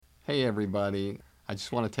Hey everybody, I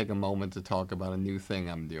just want to take a moment to talk about a new thing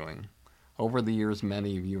I'm doing. Over the years,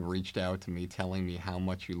 many of you have reached out to me telling me how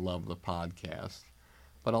much you love the podcast,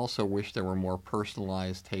 but also wish there were more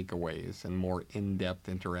personalized takeaways and more in-depth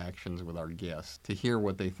interactions with our guests to hear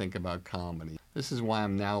what they think about comedy. This is why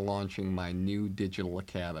I'm now launching my new digital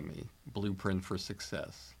academy, Blueprint for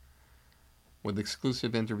Success. With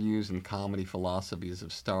exclusive interviews and comedy philosophies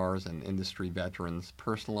of stars and industry veterans,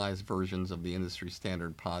 personalized versions of the industry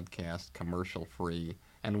standard podcast, commercial-free,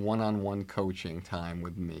 and one-on-one coaching time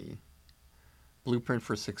with me. Blueprint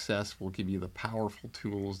for Success will give you the powerful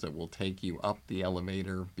tools that will take you up the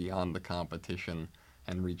elevator beyond the competition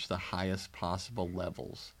and reach the highest possible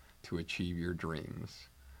levels to achieve your dreams.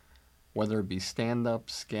 Whether it be stand-up,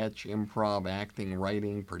 sketch, improv, acting,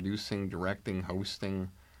 writing, producing, directing,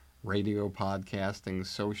 hosting, radio podcasting,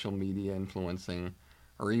 social media influencing,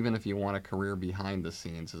 or even if you want a career behind the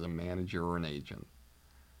scenes as a manager or an agent.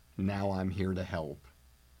 Now I'm here to help,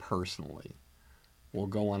 personally. We'll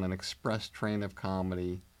go on an express train of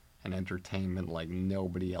comedy and entertainment like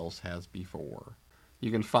nobody else has before.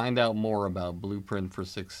 You can find out more about Blueprint for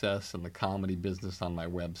Success and the comedy business on my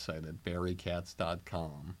website at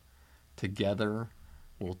barrykatz.com. Together,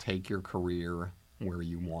 we'll take your career where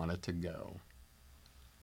you want it to go.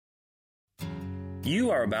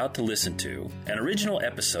 You are about to listen to an original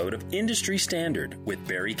episode of Industry Standard with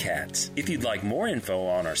Barry Katz. If you'd like more info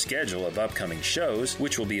on our schedule of upcoming shows,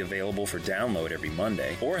 which will be available for download every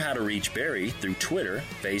Monday, or how to reach Barry through Twitter,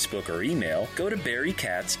 Facebook, or email, go to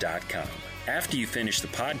barrykatz.com. After you finish the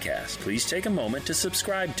podcast, please take a moment to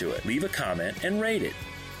subscribe to it, leave a comment, and rate it,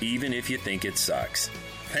 even if you think it sucks.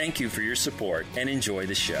 Thank you for your support and enjoy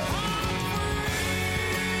the show.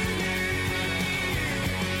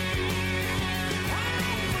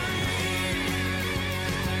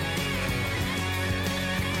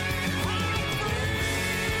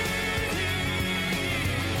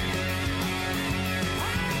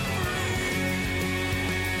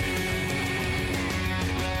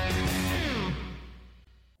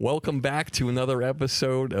 Welcome back to another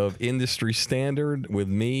episode of Industry Standard with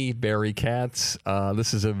me, Barry Katz.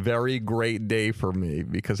 This is a very great day for me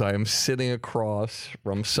because I am sitting across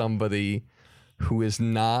from somebody who is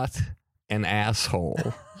not an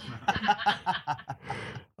asshole.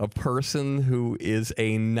 A person who is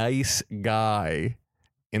a nice guy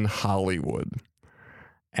in Hollywood,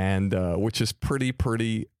 and which is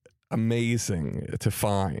pretty amazing to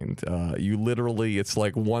find. You literally, it's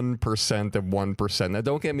like 1% of 1%. Now,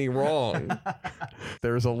 don't get me wrong.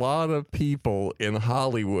 There's a lot of people in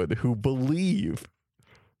Hollywood who believe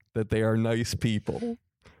that they are nice people.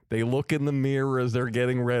 They look in the mirror as they're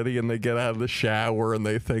getting ready and they get out of the shower and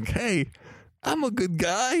they think, hey, I'm a good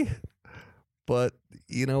guy. But,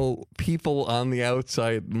 you know, people on the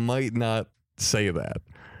outside might not say that.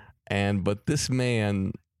 But this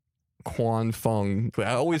man, Quan Fung,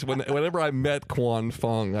 I always, whenever I met Quan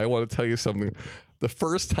Fung, I want to tell you something. The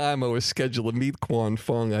first time I was scheduled to meet Quan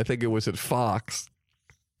Fung, I think it was at Fox,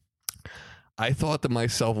 I thought to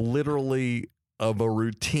myself literally of a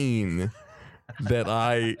routine that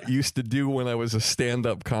I used to do when I was a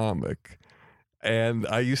stand-up comic. And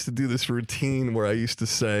I used to do this routine where I used to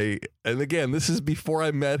say, and again, this is before I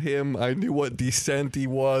met him. I knew what descent he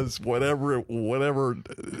was, whatever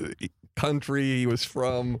country he was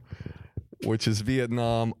from, which is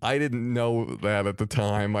Vietnam. I didn't know that at the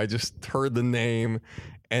time. I just heard the name.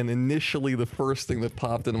 And initially, the first thing that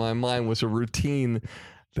popped into my mind was a routine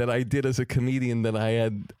that I did as a comedian that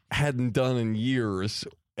I hadn't done in years.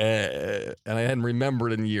 And I hadn't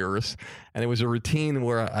remembered in years. And it was a routine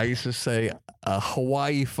where I used to say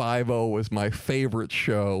Hawaii Five-0 was my favorite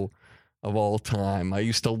show of all time. I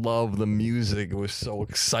used to love the music. It was so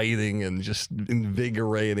exciting and just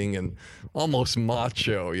invigorating and almost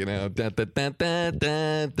macho, you know. And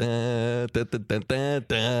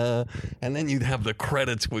then you'd have the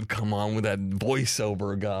credits would come on with that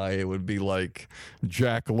voiceover guy. It would be like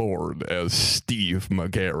Jack Lord as Steve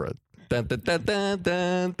McGarrett. And then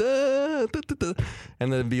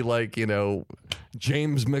it'd be like, you know,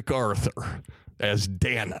 James MacArthur as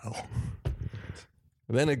Dano.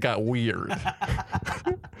 Then it got weird.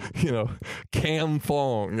 You know, Cam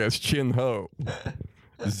Fong as Chin Ho.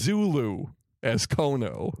 Zulu as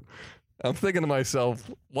Kono. I'm thinking to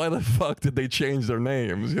myself, why the fuck did they change their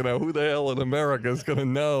names? You know, who the hell in America is going to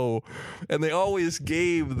know? And they always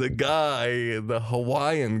gave the guy, the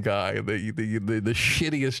Hawaiian guy, the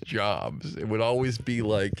shittiest jobs. It would always be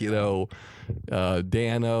like, you know,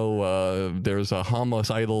 Dano, there's a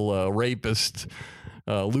homicidal rapist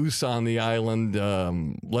loose on the island.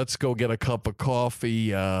 Let's go get a cup of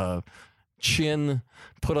coffee. chin,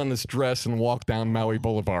 put on this dress, and walk down Maui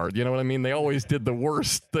Boulevard. You know what I mean? They always did the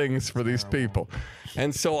worst things for these people.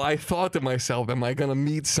 And so I thought to myself, am I going to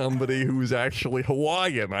meet somebody who's actually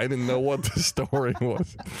Hawaiian? I didn't know what the story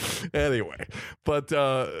was. Anyway, but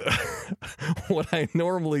what I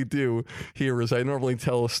normally do here is I normally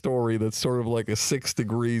tell a story that's sort of like a 6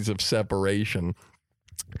 degrees of separation.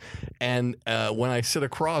 And when I sit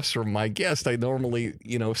across from my guest, I normally,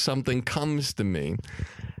 something comes to me.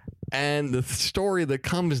 And the story that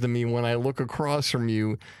comes to me when I look across from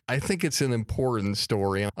you, I think it's an important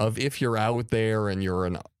story of if you're out there and you're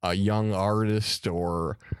a young artist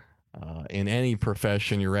or in any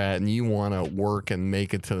profession you're at and you want to work and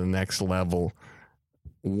make it to the next level,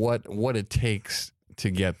 what it takes to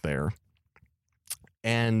get there.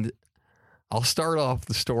 And I'll start off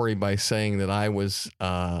the story by saying that I was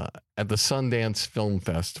at the Sundance Film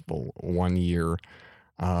Festival one year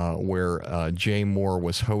where Jay Moore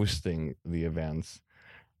was hosting the events.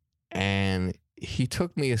 And he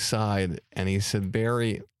took me aside and he said,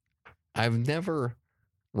 Barry, I've never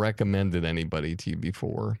recommended anybody to you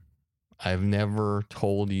before. I've never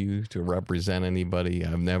told you to represent anybody.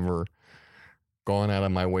 I've never gone out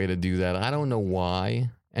of my way to do that. I don't know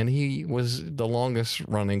why. And he was the longest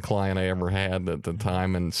running client I ever had at the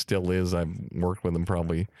time and still is. I've worked with him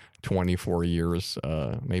probably 24 years,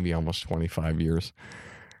 maybe almost 25 years.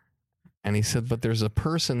 And he said, but there's a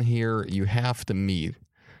person here you have to meet.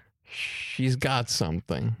 She's got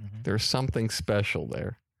something. Mm-hmm. There's something special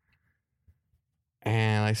there.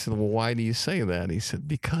 And I said, well, why do you say that? He said,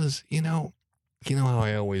 because, you know how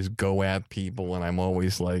I always go at people and I'm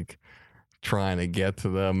always like, trying to get to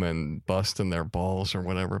them and busting their balls or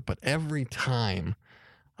whatever. But every time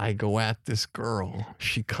I go at this girl,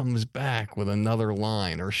 she comes back with another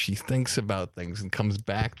line, or she thinks about things and comes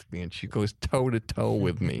back to me and she goes toe to toe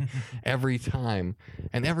with me every time.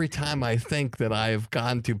 And every time I think that I've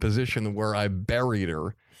gotten to a position where I buried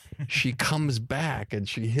her, she comes back and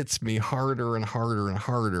she hits me harder and harder and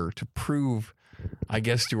harder to prove, I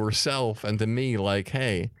guess, to herself and to me, like,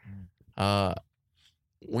 hey,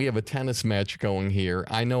 we have a tennis match going here.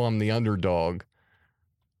 I know I'm the underdog,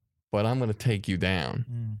 but I'm going to take you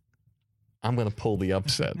down. I'm going to pull the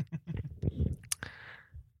upset.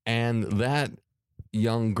 And that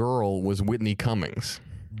young girl was Whitney Cummings.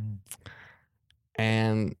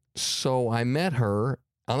 And so I met her.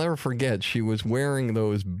 I'll never forget, she was wearing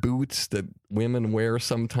those boots that women wear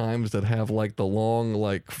sometimes that have like the long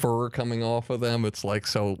like fur coming off of them. It's like,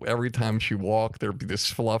 so every time she walked, there'd be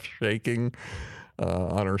this fluff shaking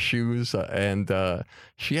on her shoes, and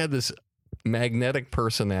she had this magnetic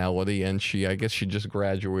personality, and I guess she just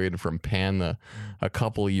graduated from Penn a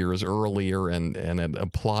couple of years earlier and had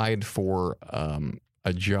applied for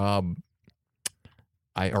a job,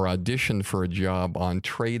 or auditioned for a job on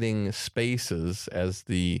Trading Spaces as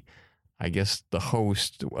the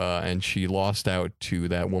host, and she lost out to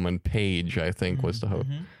that woman Paige, I think was the host.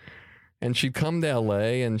 Mm-hmm. And she'd come to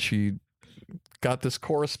LA and she got this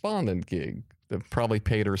correspondent gig. They probably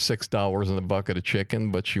paid her $6 in a bucket of chicken,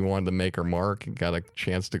 but she wanted to make her mark and got a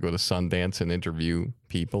chance to go to Sundance and interview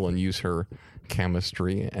people and use her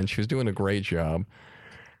chemistry. And she was doing a great job.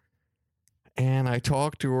 And I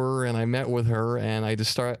talked to her and I met with her and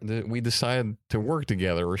we decided to work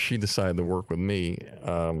together, or she decided to work with me.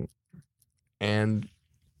 And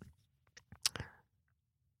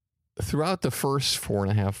throughout the first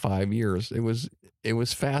 4.5, 5 years, it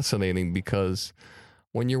was fascinating because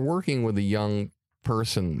when you're working with a young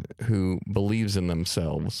person who believes in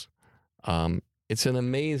themselves, it's an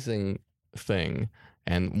amazing thing.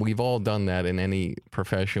 And we've all done that in any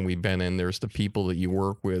profession we've been in. There's the people that you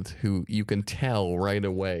work with who you can tell right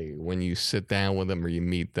away when you sit down with them or you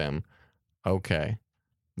meet them, okay,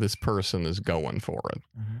 this person is going for it.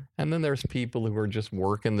 Mm-hmm. And then there's people who are just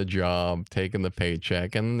working the job, taking the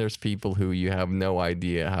paycheck. And then there's people who you have no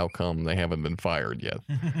idea how come they haven't been fired yet.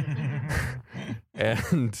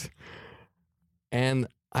 And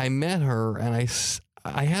I met her, and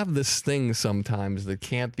I have this thing sometimes that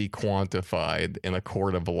can't be quantified in a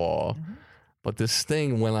court of law. Mm-hmm. But this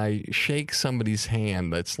thing, when I shake somebody's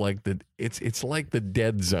hand, that's like it's like the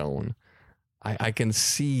dead zone. I can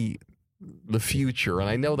see the future, and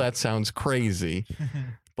I know that sounds crazy,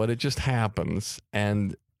 but it just happens.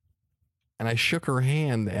 And I shook her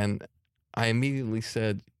hand, and I immediately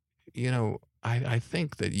said, I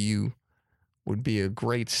think that you would be a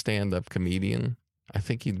great stand-up comedian. I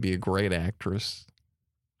think you'd be a great actress.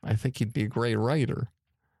 I think you'd be a great writer.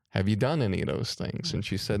 Have you done any of those things? And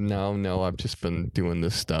she said, no, I've just been doing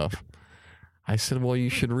this stuff. I said, well, you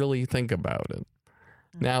should really think about it.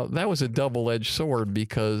 Now, that was a double-edged sword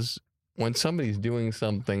because when somebody's doing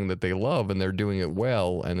something that they love and they're doing it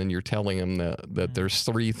well, and then you're telling them that there's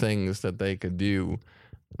 3 things that they could do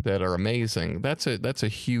that are amazing, that's a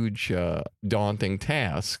huge daunting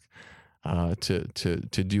task to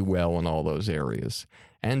do well in all those areas,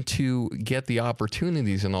 and to get the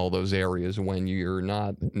opportunities in all those areas when you're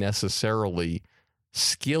not necessarily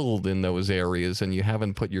skilled in those areas and you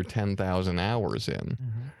haven't put your 10,000 hours in.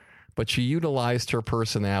 But she utilized her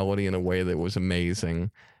personality in a way that was amazing.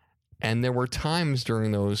 And there were times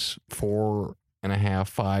during those 4.5,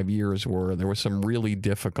 5 years where there were some really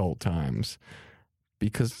difficult times.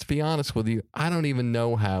 Because to be honest with you, I don't even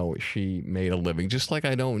know how she made a living. Just like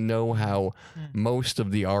I don't know how most of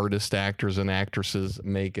the artists, actors, and actresses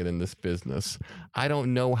make it in this business. I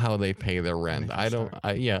don't know how they pay their rent. I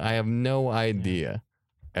have no idea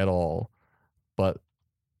at all. But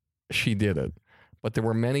she did it. But there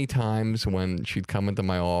were many times when she'd come into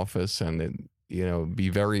my office and be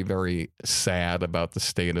very, very sad about the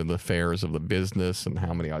state of the affairs of the business and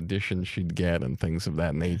how many auditions she'd get and things of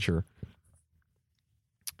that nature.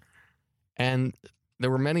 And there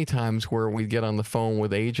were many times where we'd get on the phone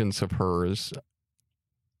with agents of hers,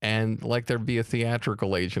 and like there'd be a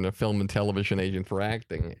theatrical agent, a film and television agent for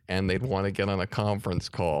acting, and they'd want to get on a conference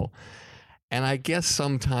call. And I guess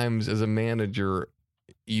sometimes as a manager,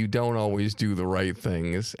 you don't always do the right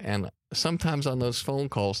things. And sometimes on those phone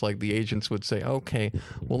calls, like the agents would say, okay,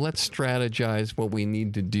 well, let's strategize what we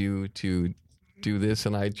need to do this.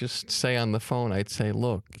 And I'd just say on the phone, I'd say,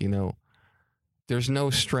 look, there's no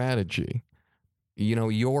strategy.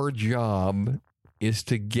 Your job is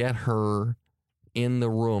to get her in the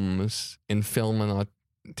rooms in film and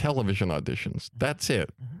television auditions. That's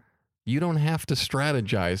it. You don't have to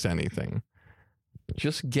strategize anything.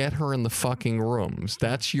 Just get her in the fucking rooms.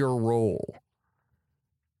 That's your role.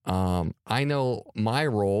 I know my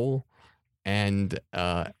role, and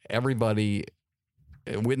everybody,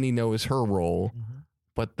 Whitney knows her role.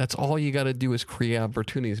 But that's all you got to do is create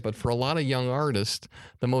opportunities. But for a lot of young artists,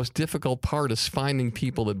 the most difficult part is finding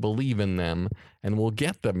people that believe in them and will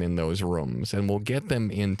get them in those rooms and will get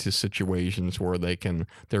them into situations where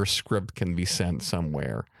their script can be sent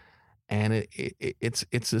somewhere. And it's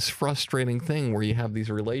this frustrating thing where you have these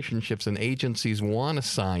relationships and agencies want to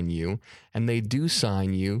sign you, and they do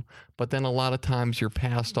sign you, but then a lot of times you're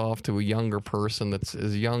passed off to a younger person that's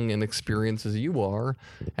as young and experienced as you are,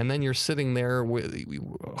 and then you're sitting there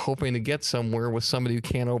hoping to get somewhere with somebody who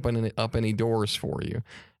can't open up any doors for you.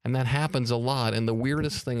 And that happens a lot. And the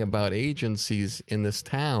weirdest thing about agencies in this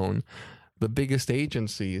town, the biggest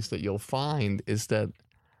agencies that you'll find is that,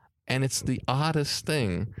 and it's the oddest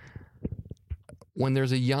thing, when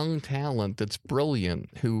there's a young talent that's brilliant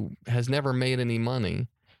who has never made any money,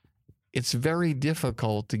 it's very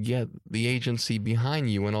difficult to get the agency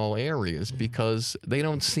behind you in all areas because they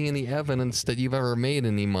don't see any evidence that you've ever made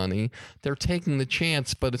any money. They're taking the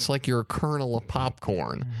chance, but it's like you're a kernel of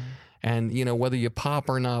popcorn. And, whether you pop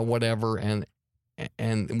or not, whatever, and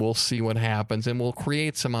we'll see what happens, and we'll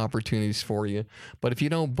create some opportunities for you. But if you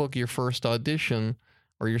don't book your first audition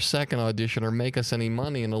or your second audition or make us any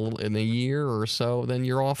money in a year or so, then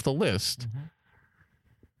you're off the list.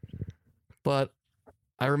 But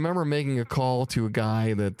I remember making a call to a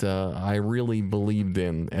guy that I really believed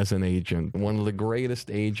in as an agent, one of the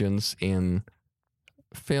greatest agents in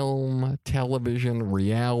film, television,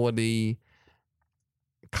 reality,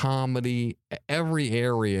 comedy, every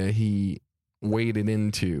area he waded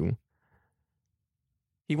into.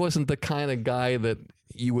 He wasn't the kind of guy that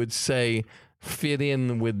you would say fit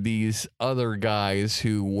in with these other guys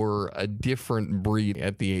who were a different breed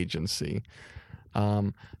at the agency.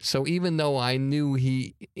 So even though I knew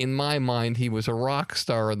in my mind, he was a rock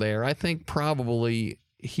star there, I think probably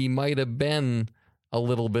he might have been a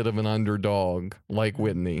little bit of an underdog like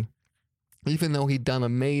Whitney, even though he'd done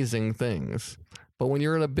amazing things. But when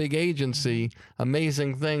you're in a big agency,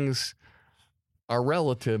 amazing things are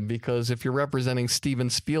relative, because if you're representing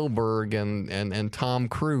Steven Spielberg and Tom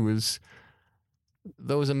Cruise,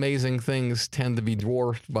 those amazing things tend to be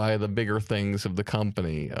dwarfed by the bigger things of the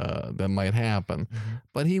company that might happen.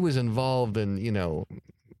 But he was involved in,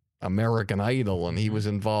 American Idol, and he was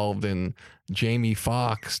involved in Jamie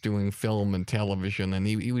Foxx doing film and television, and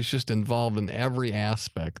he was just involved in every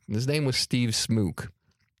aspect. His name was Steve Smook.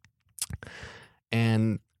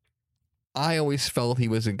 And I always felt he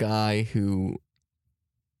was a guy who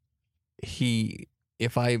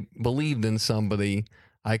if I believed in somebody,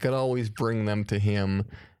 I could always bring them to him,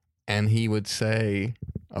 and he would say,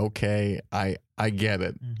 okay, I get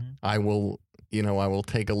it. I will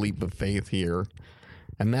take a leap of faith here.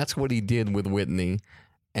 And that's what he did with Whitney.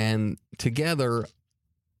 And together,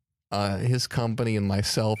 his company and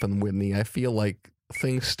myself and Whitney, I feel like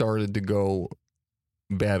things started to go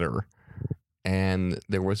better. And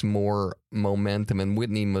there was more momentum, and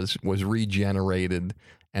Whitney was regenerated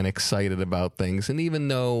and excited about things. And even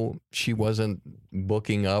though she wasn't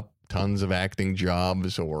booking up tons of acting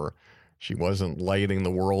jobs, or she wasn't lighting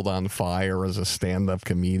the world on fire as a stand-up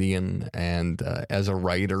comedian, and as a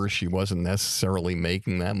writer, she wasn't necessarily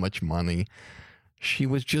making that much money, she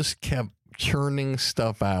was just kept churning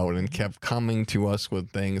stuff out and kept coming to us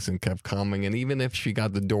with things and kept coming. And even if she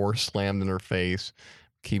got the door slammed in her face,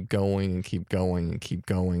 keep going and keep going and keep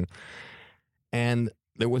going. And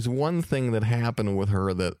there was one thing that happened with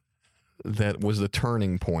her that was the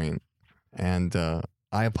turning point. And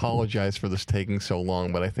I apologize for this taking so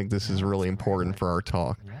long, but I think this is really important for our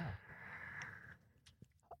talk. Yeah.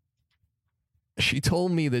 She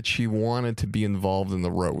told me that she wanted to be involved in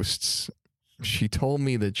the roasts. She told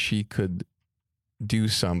me that she could do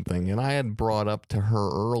something. And I had brought up to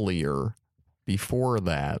her earlier, before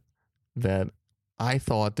that I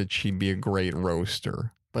thought that she'd be a great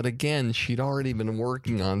roaster. But again, she'd already been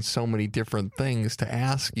working on so many different things. To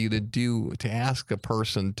ask a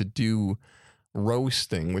person to do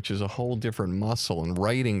roasting, which is a whole different muscle, and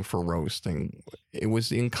writing for roasting, it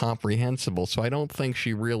was incomprehensible. So I don't think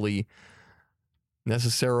she really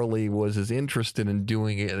necessarily was as interested in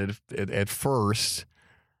doing it at first.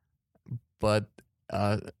 But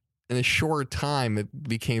in a short time, it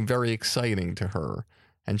became very exciting to her.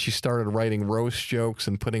 And she started writing roast jokes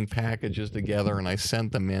and putting packages together, and I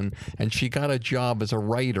sent them in. And she got a job as a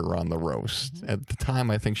writer on the roast. Mm-hmm. At the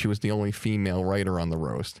time, I think she was the only female writer on the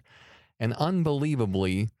roast. And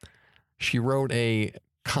unbelievably, she wrote a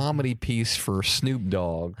comedy piece for Snoop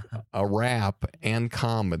Dogg, a rap and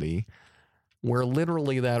comedy, where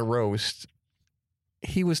literally that roast,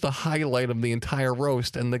 he was the highlight of the entire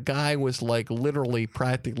roast. And the guy was like literally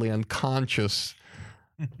practically unconscious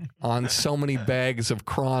on so many bags of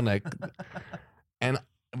chronic.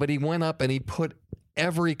 But he went up and he put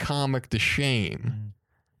every comic to shame.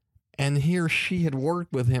 And here she had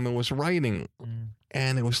worked with him and was writing.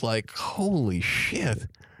 And it was like, holy shit,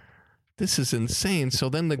 this is insane. So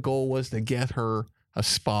then the goal was to get her a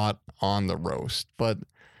spot on the roast. But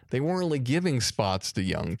they weren't really giving spots to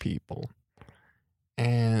young people.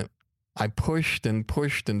 And I pushed and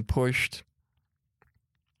pushed and pushed.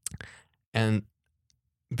 And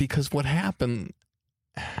because what happened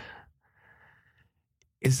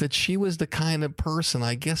is that she was the kind of person,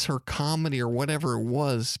 I guess her comedy or whatever it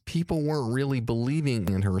was, people weren't really believing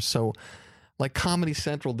in her. So like Comedy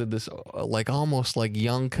Central did this like almost like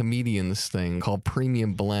young comedians thing called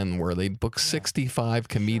Premium Blend, where they'd book 65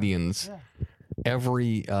 comedians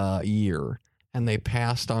every year. And they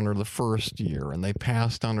passed on her the first year, and they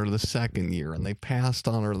passed on her the second year, and they passed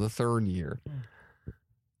on her the third year.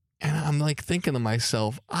 And I'm like thinking to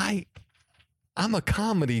myself, I'm a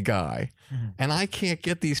comedy guy, and I can't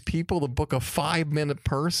get these people to book a 5-minute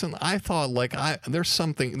person. I thought like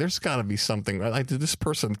there's got to be something. Like, did this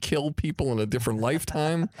person kill people in a different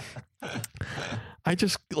lifetime? I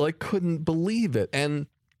just like couldn't believe it. And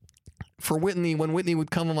for Whitney, when Whitney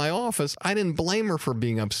would come to my office, I didn't blame her for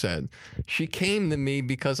being upset. She came to me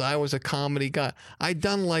because I was a comedy guy. I'd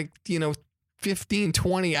done 15,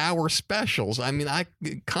 20-hour specials. I mean,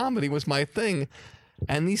 comedy was my thing.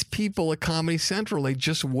 And these people at Comedy Central, they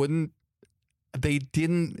didn't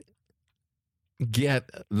get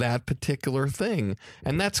that particular thing.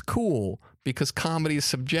 And that's cool because comedy is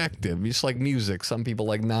subjective. It's like music. Some people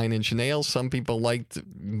like Nine Inch Nails. Some people liked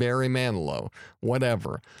Barry Manilow,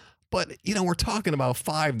 whatever. But, we're talking about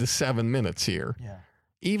 5 to 7 minutes here. Yeah.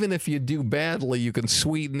 Even if you do badly, you can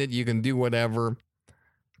sweeten it. You can do whatever.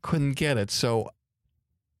 Couldn't get it. So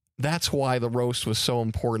that's why the roast was so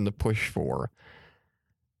important to push for.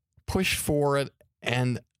 Push for it.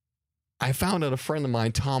 And I found out a friend of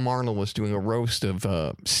mine, Tom Arnold, was doing a roast of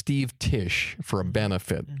Steve Tisch for a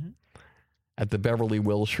benefit at the Beverly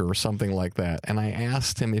Wilshire or something like that. And I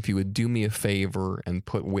asked him if he would do me a favor and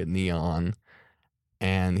put Whitney on.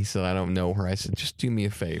 And he said, I don't know her. I said, just do me a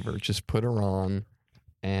favor. Just put her on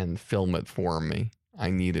and film it for me. I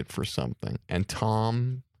need it for something. And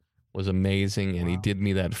Tom was amazing, and he did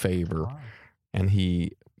me that favor. Wow. And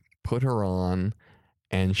he put her on,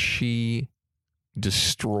 and she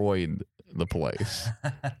destroyed the place.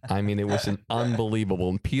 I mean, it was unbelievable.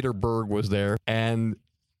 And Peter Berg was there and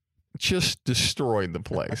just destroyed the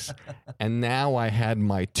place. And now I had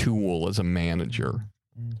my tool as a manager.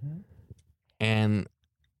 And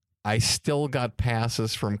I still got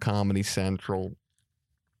passes from Comedy Central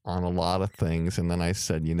on a lot of things. And then I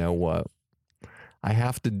said, you know what? I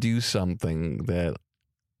have to do something that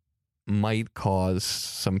might cause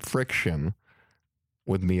some friction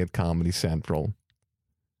with me at Comedy Central,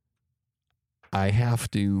 I have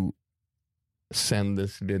to send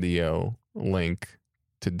this video link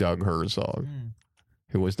to Doug Herzog,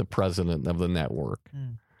 who was the president of the network.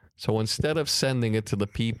 So instead of sending it to the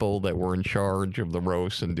people that were in charge of the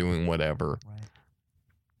roast and doing whatever,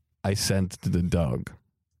 I sent it to Doug.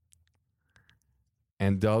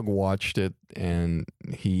 And Doug watched it, and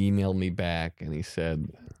he emailed me back, and he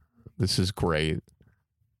said, "This is great.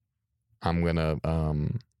 I'm going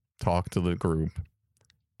to talk to the group."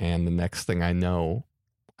 And the next thing I know,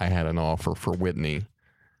 I had an offer for Whitney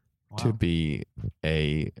to be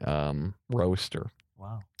a roaster.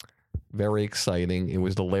 Wow. Very exciting. It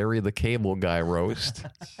was the Larry the Cable Guy roast.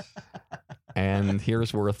 And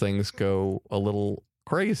here's where things go a little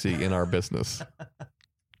crazy in our business.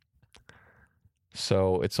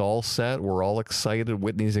 So it's all set. We're all excited.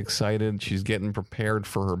 Whitney's excited. She's getting prepared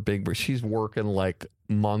for her big... She's working like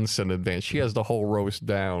months in advance. She has the whole roast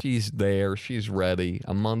down. She's there. She's ready.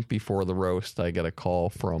 A month before the roast, I get a call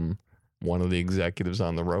from one of the executives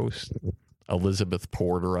on the roast, Elizabeth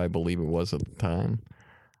Porter, I believe it was at the time.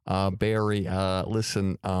 Barry,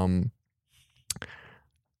 listen,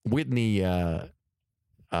 Whitney, we're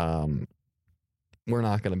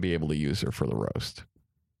not going to be able to use her for the roast.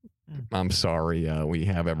 I'm sorry, we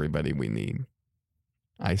have everybody we need.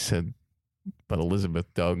 I said, but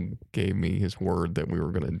Elizabeth, Doug gave me his word that we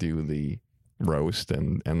were going to do the roast,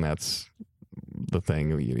 and that's the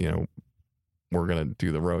thing, you know, we're going to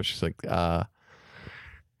do the roast. She's like,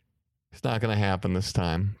 it's not going to happen this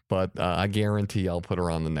time, but I guarantee I'll put her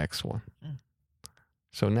on the next one.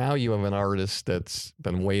 So now you have an artist that's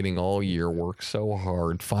been waiting all year, worked so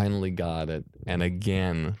hard, finally got it, and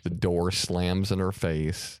again, the door slams in her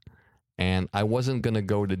face. And I wasn't going to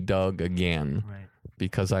go to Doug again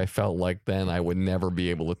because I felt like then I would never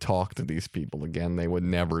be able to talk to these people again. They would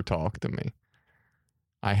never talk to me.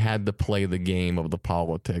 I had to play the game of the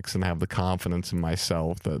politics and have the confidence in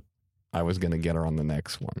myself that I was going to get her on the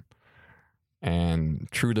next one. And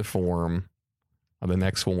true to form, the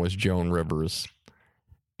next one was Joan Rivers.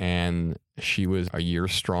 And she was a year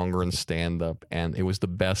stronger in stand-up. And it was the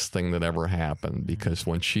best thing that ever happened because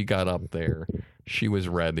when she got up there, she was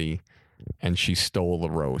ready. And she stole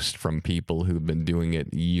the roast from people who've been doing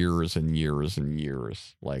it years and years and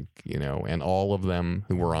years. Like, you know, and all of them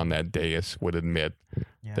who were on that dais would admit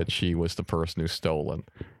that she was the person who stole it.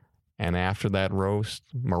 And after that roast,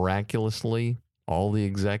 miraculously, all the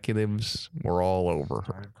executives were all over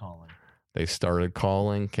her. They started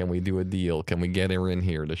calling. Can we do a deal? Can we get her in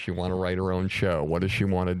here? Does she want to write her own show? What does she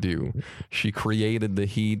want to do? She created the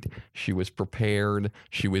heat. She was prepared.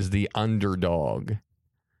 She was the underdog.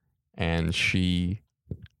 And she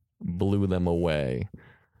blew them away.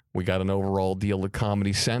 We got an overall deal at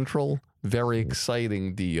Comedy Central. Very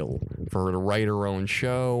exciting deal for her to write her own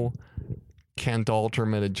show. Kent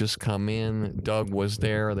Alterman had just come in. Doug was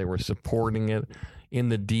there. They were supporting it. In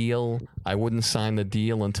the deal, I wouldn't sign the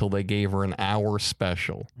deal until they gave her an hour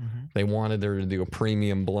special. They wanted her to do a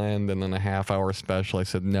premium blend and then a half-hour special. I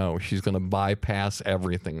said, no, she's going to bypass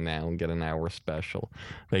everything now and get an hour special.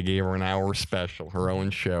 They gave her an hour special, her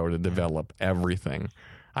own show to develop everything.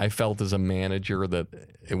 I felt as a manager that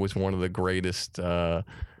it was one of the greatest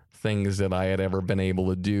things that I had ever been able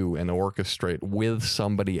to do and orchestrate with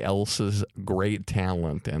somebody else's great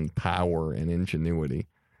talent and power and ingenuity.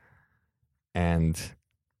 And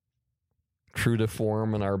true to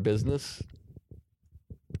form in our business,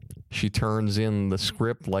 she turns in the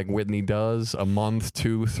script like Whitney does a month,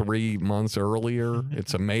 2, 3 months earlier.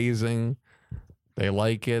 It's amazing. They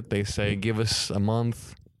like it. They say, give us a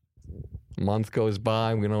month. A month goes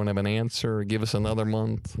by. We don't have an answer. Give us another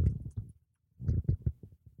month.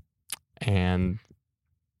 And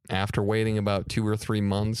after waiting about 2 or 3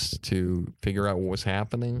 months to figure out what was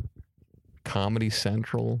happening, Comedy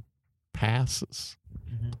Central passes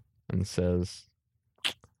and says,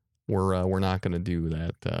 we're not going to do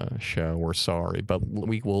that show. We're sorry, but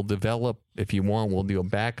we will develop, if you want, we'll do a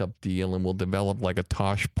backup deal and we'll develop like a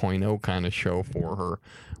Tosh.0 kind of show for her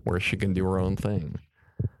where she can do her own thing.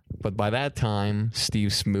 But by that time,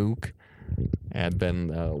 Steve Smook had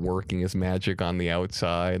been working his magic on the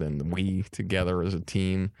outside, and we together as a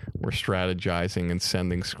team were strategizing and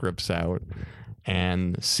sending scripts out.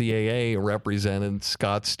 And CAA represented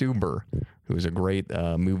Scott Stuber, who is a great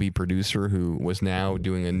movie producer who was now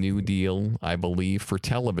doing a new deal, I believe, for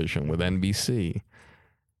television with NBC.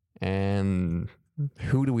 And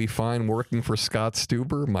who do we find working for Scott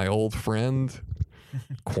Stuber? My old friend,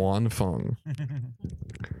 Quan Fung.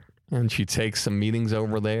 And she takes some meetings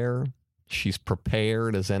over there. She's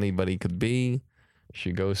prepared as anybody could be.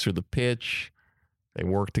 She goes through the pitch. They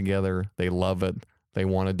work together. They love it. They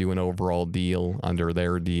want to do an overall deal under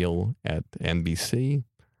their deal at NBC,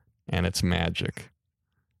 and it's magic.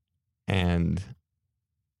 And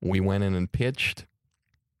we went in and pitched,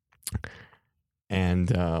 and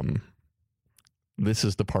this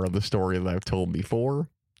is the part of the story that I've told before,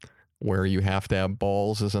 where you have to have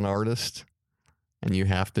balls as an artist, and you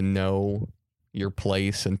have to know your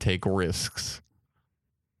place and take risks.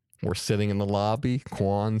 We're sitting in the lobby,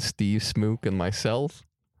 Quan, Steve Smook, and myself.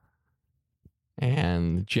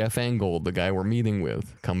 And Jeff Engold, the guy we're meeting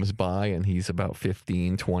with, comes by, and he's about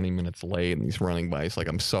 15, 20 minutes late, and he's running by. He's like,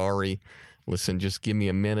 I'm sorry. Listen, just give me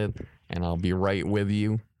a minute, and I'll be right with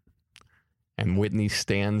you. And Whitney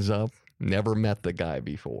stands up. Never met the guy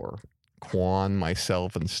before. Quan,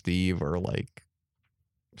 myself, and Steve are like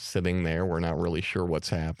sitting there. We're not really sure what's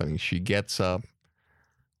happening. She gets up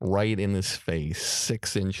right in his face,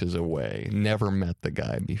 6 inches away. Never met the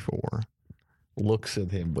guy before. Looks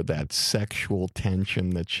at him with that sexual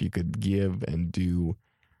tension that she could give and do.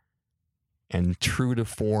 And true to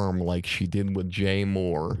form, like she did with Jay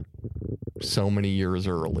Moore so many years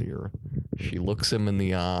earlier, she looks him in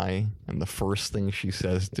the eye, and the first thing she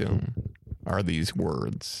says to him are these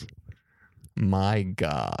words: "My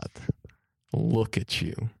God, look at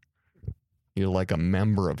you. You're like a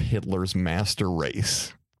member of Hitler's master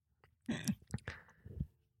race."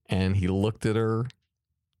 And he looked at her,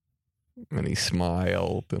 and he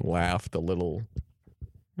smiled and laughed a little.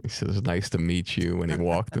 He says, "Nice to meet you." And he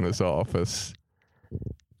walked in his office.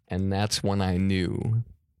 And that's when I knew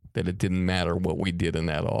that it didn't matter what we did in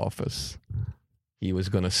that office. He was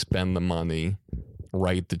going to spend the money,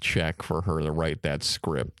 write the check for her to write that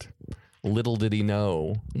script. Little did he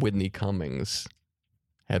know, Whitney Cummings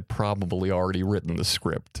had probably already written the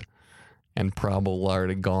script and probably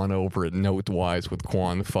already gone over it note-wise with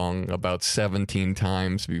Quan Fung about 17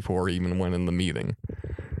 times before he even went in the meeting.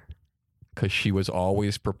 Because she was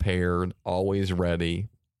always prepared, always ready,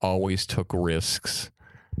 always took risks.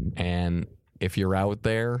 And if you're out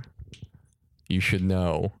there, you should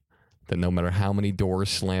know that no matter how many doors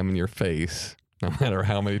slam in your face, no matter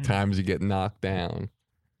how many times you get knocked down,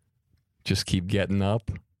 just keep getting up,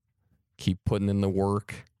 keep putting in the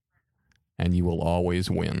work, and you will always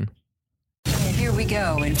win. Here we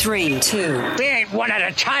go in 3, 2. We ain't one at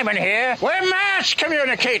a time in here. We're mass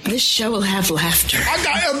communicating. This show will have laughter. I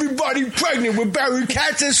got everybody pregnant with Barry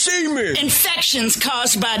Katz and semen. Infections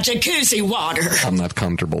caused by jacuzzi water. I'm not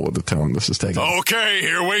comfortable with the tone this is taking. Okay,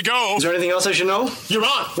 here we go. Is there anything else I should know? You're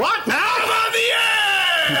on. What? Now I'm on the air!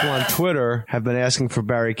 People on Twitter have been asking for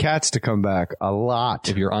Barry Katz to come back a lot.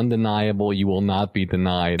 If you're undeniable, you will not be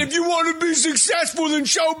denied. If you want to be successful in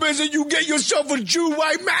show business, you get yourself a Jew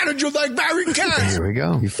white manager like Barry Katz. Here we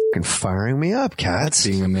go. You fucking firing me up, Katz.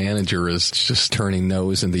 Being a manager is just turning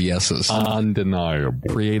no's into yeses. Undeniable.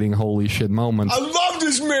 Creating holy shit moments. I love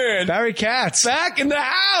this man. Barry Katz. Back in the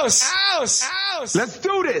house. Let's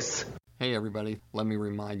do this. Hey everybody, let me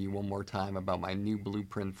remind you one more time about my new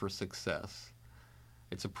Blueprint for Success.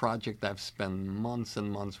 It's a project I've spent months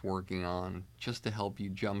and months working on just to help you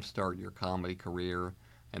jumpstart your comedy career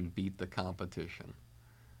and beat the competition.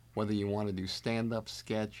 Whether you want to do stand-up,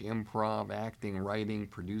 sketch, improv, acting, writing,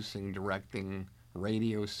 producing, directing,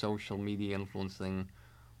 radio, social media influencing,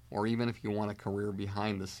 or even if you want a career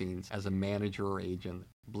behind the scenes as a manager or agent,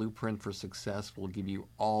 Blueprint for Success will give you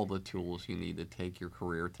all the tools you need to take your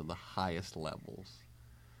career to the highest levels.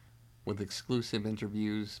 With exclusive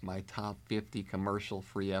interviews, my top 50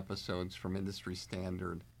 commercial-free episodes from Industry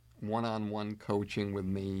Standard, one-on-one coaching with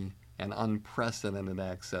me, and unprecedented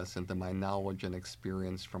access into my knowledge and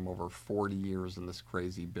experience from over 40 years in this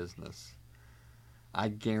crazy business. I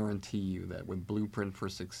guarantee you that with Blueprint for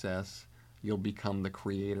Success, you'll become the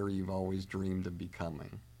creator you've always dreamed of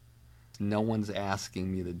becoming. No one's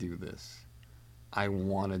asking me to do this. I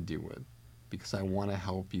want to do it because I want to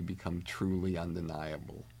help you become truly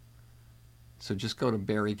undeniable. So just go to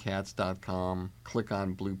barrykatz.com, click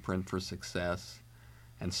on Blueprint for Success,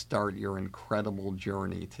 and start your incredible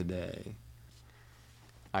journey today.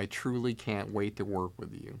 I truly can't wait to work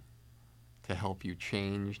with you to help you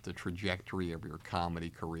change the trajectory of your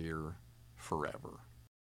comedy career forever.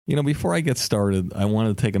 You know, before I get started, I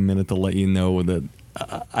want to take a minute to let you know that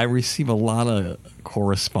I receive a lot of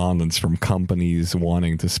correspondence from companies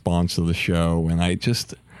wanting to sponsor the show, and I've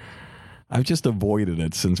just avoided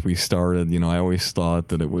it since we started. You know, I always thought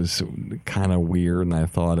that it was kind of weird, and I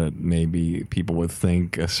thought that maybe people would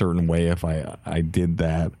think a certain way if I did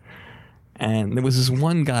that. And there was this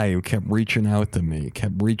one guy who kept reaching out to me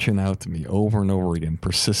over and over again,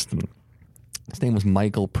 persistent. His name was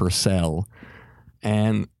Michael Purcell.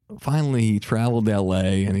 And finally he traveled to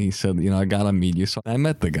LA and he said, I got to meet you. So I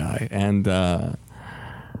met the guy and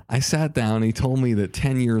I sat down and he told me that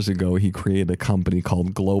 10 years ago he created a company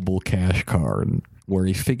called Global Cash Card where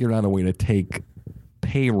he figured out a way to take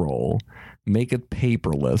payroll, make it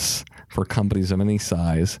paperless for companies of any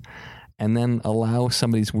size, and then allow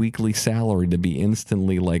somebody's weekly salary to be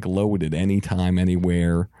instantly loaded anytime,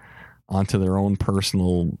 anywhere onto their own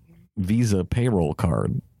personal Visa payroll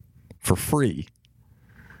card for free.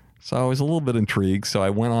 So I was a little bit intrigued. So I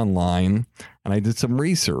went online and I did some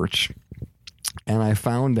research and I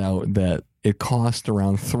found out that it cost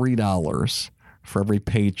around $3 for every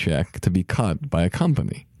paycheck to be cut by a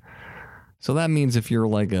company. So that means if you're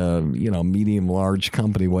like a, medium, large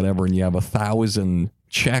company, whatever, and you have 1,000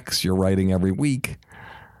 checks you're writing every week,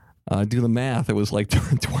 do the math. It was like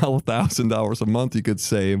 $12,000 a month you could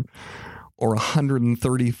save, or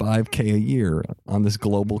 $135K a year on this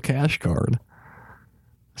Global Cash Card.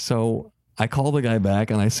 So I called the guy back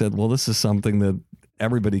and I said, well, this is something that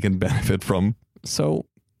everybody can benefit from. So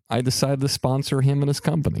I decided to sponsor him and his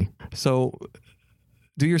company. So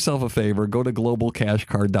do yourself a favor, go to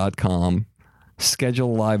globalcashcard.com, schedule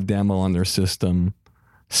a live demo on their system,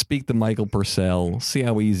 speak to Michael Purcell, see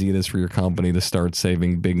how easy it is for your company to start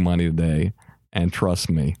saving big money today. And trust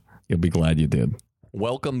me, you'll be glad you did.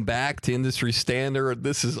 Welcome back to Industry Standard.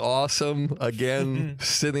 This is awesome. Again,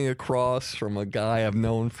 sitting across from a guy I've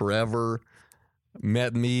known forever.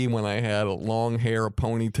 Met me when I had a long hair, a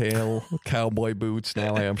ponytail, cowboy boots.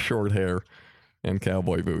 Now I have short hair and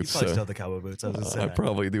cowboy boots. You probably still have the cowboy boots. I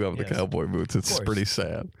probably do have the cowboy boots. It's pretty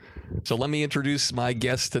sad. So let me introduce my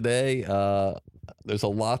guest today. There's a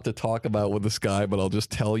lot to talk about with this guy, but I'll just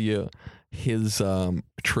tell you his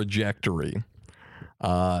trajectory.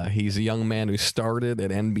 He's a young man who started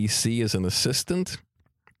at NBC as an assistant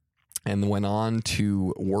and went on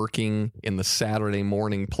to working in the Saturday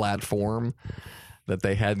morning platform that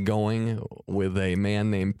they had going with a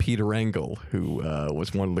man named Peter Engel, who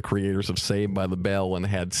was one of the creators of Saved by the Bell and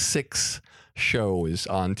had 6 shows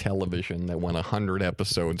on television that went 100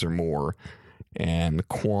 episodes or more. And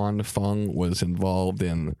Quan Fung was involved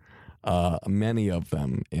in many of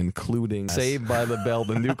them, including Saved by the Bell,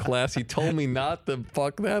 The New Class. He told me not to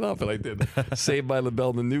fuck that up, and I did. Saved by the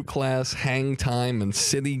Bell, The New Class, Hang Time, and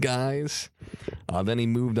City Guys. Then he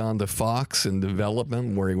moved on to Fox in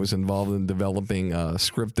development, where he was involved in developing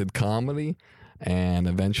scripted comedy and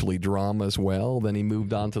eventually drama as well. Then he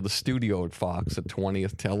moved on to the studio at Fox at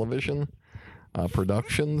 20th Television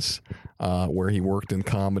Productions, where he worked in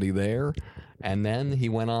comedy there. And then he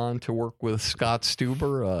went on to work with Scott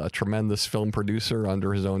Stuber, a tremendous film producer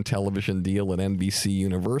under his own television deal at NBC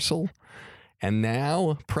Universal. And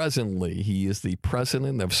now, presently, he is the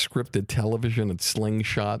president of scripted television at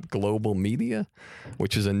Slingshot Global Media,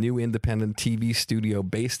 which is a new independent TV studio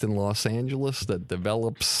based in Los Angeles that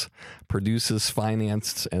develops, produces,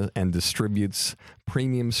 finances, and distributes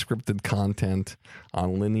premium scripted content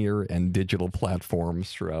on linear and digital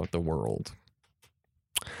platforms throughout the world.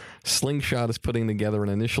 Slingshot is putting together an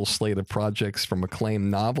initial slate of projects from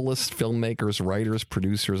acclaimed novelists, filmmakers, writers,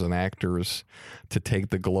 producers, and actors to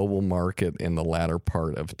take the global market in the latter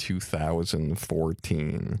part of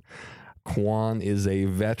 2014. Quan is a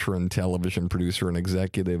veteran television producer and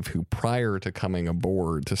executive who, prior to coming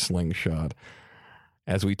aboard to Slingshot,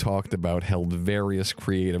 as we talked about, held various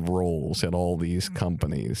creative roles at all these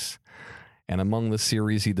companies. And among the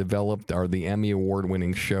series he developed are the Emmy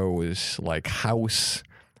Award-winning shows like House,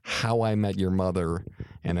 How I Met Your Mother,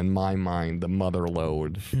 and in my mind, The Mother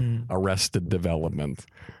Lode, Arrested Development.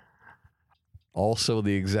 Also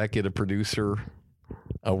the executive producer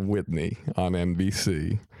of Whitney on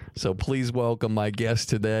NBC. So please welcome my guest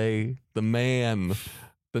today, the man,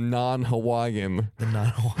 the non-Hawaiian,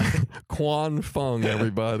 Quan Fung,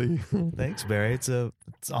 everybody. Thanks, Barry. It's an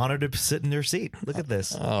honor to sit in your seat. Look at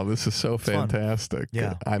this. Oh, this is so fantastic.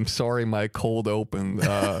 Yeah. I'm sorry my cold open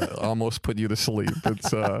almost put you to sleep.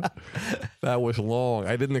 It's that was long.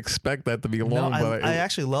 I didn't expect that to be long. But I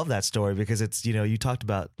actually love that story because it's, you talked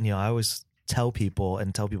about, I always tell people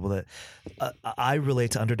that I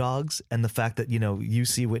relate to underdogs, and the fact that you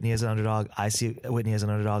see Whitney as an underdog, I see Whitney as an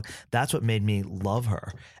underdog. That's what made me love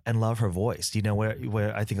her and love her voice.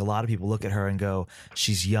 Where I think a lot of people look at her and go,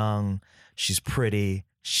 she's young, she's pretty,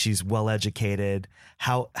 she's well educated.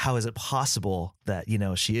 How is it possible that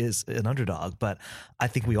she is an underdog? But I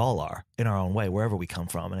think we all are in our own way, wherever we come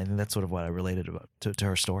from, and I think that's sort of what I related about to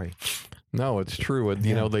her story. No, it's true. And,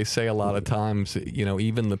 they say a lot of times,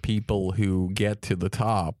 even the people who get to the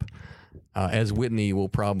top, as Whitney will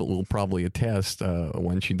probably attest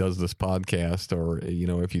when she does this podcast, or,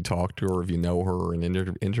 if you talk to her, if you know her in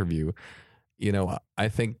an interview, you know, I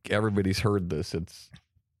think everybody's heard this.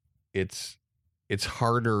 It's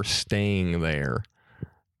harder staying there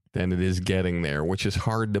than it is getting there, which is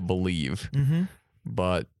hard to believe. Mm-hmm.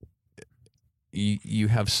 But you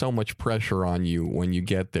have so much pressure on you when you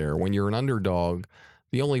get there. When you're an underdog,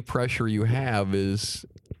 the only pressure you have is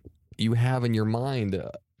you have in your mind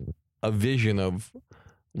a vision of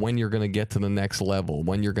when you're going to get to the next level,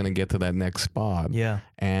 when you're going to get to that next spot. Yeah.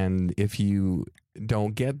 And if you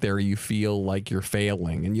don't get there, you feel like you're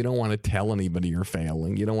failing, and you don't want to tell anybody you're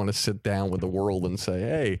failing. You don't want to sit down with the world and say,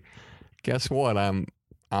 hey, guess what? I'm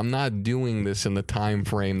not doing this in the time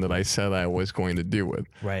frame that I said I was going to do it.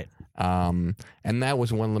 Right. And that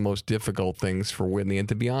was one of the most difficult things for Whitney. And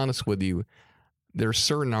to be honest with you, there's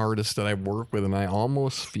certain artists that I work with, and I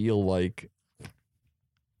almost feel like,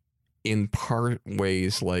 in part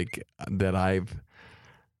ways, like that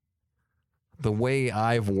the way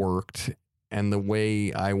I've worked and the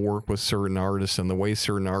way I work with certain artists and the way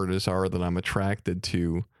certain artists are that I'm attracted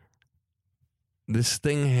to, this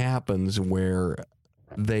thing happens where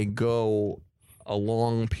they go a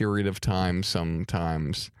long period of time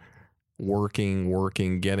sometimes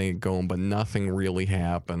working, getting it going, but nothing really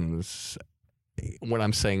happens. What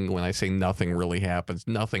I'm saying when I say nothing really happens,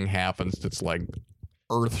 nothing happens that's like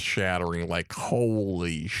earth-shattering, like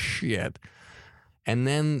holy shit. And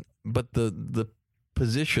then, but the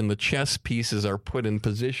position, the chess pieces are put in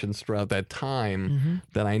positions throughout that time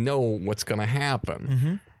that I know what's going to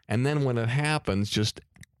happen. And then when it happens, just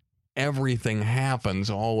everything happens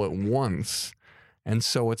all at once. And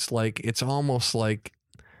so it's almost like,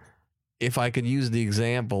 if I could use the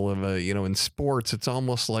example of in sports, it's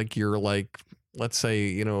almost like you're like, let's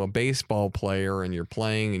say, a baseball player, and you're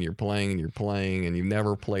playing and you're playing and you're playing, and you've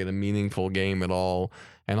never played a meaningful game at all.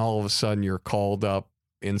 And all of a sudden you're called up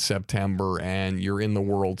in September and you're in the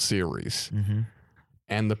World Series.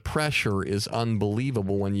 And the pressure is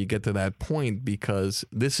unbelievable when you get to that point, because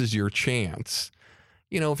this is your chance.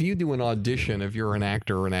 If you do an audition, if you're an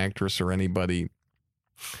actor or an actress or anybody,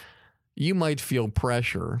 you might feel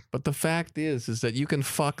pressure. But the fact is that you can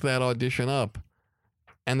fuck that audition up,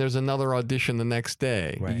 and there's another audition the next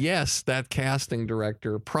day. Right. Yes, that casting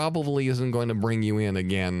director probably isn't going to bring you in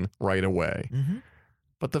again right away.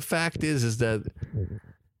 But the fact is that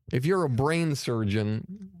if you're a brain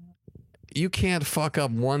surgeon, you can't fuck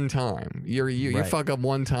up one time. You fuck up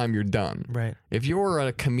one time, you're done. Right. If you're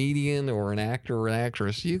a comedian or an actor or an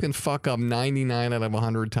actress, you can fuck up 99 out of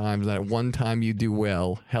 100 times. That one time you do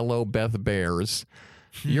well. Hello, Beth Bears.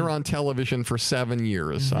 You're on television for 7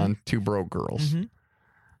 years on Two Broke Girls.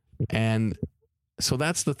 And so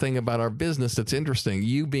that's the thing about our business that's interesting.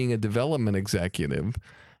 You being a development executive,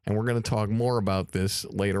 and we're going to talk more about this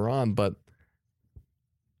later on, but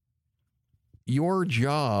your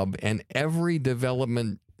job and every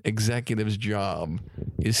development executive's job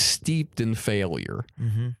is steeped in failure.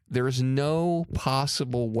 There's no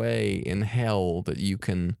possible way in hell that you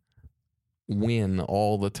can win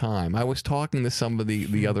all the time. I was talking to somebody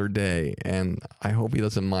the other day, and I hope he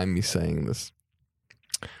doesn't mind me saying this.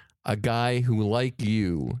 A guy who, like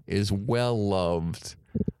you, is well loved.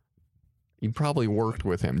 You probably worked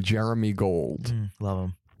with him, Jeremy Gold. Love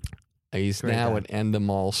him. He's Great now guy. at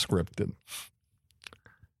Endemol Scripted.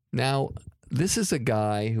 Now, this is a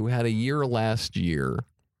guy who had a year last year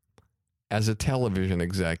as a television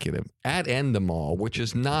executive at Endemol, which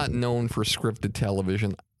is not known for scripted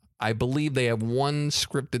television. I believe they have one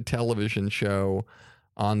scripted television show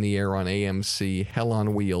on the air on AMC, Hell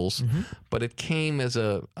on Wheels, but it came as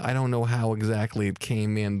I don't know how exactly it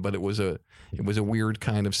came in, but it was a weird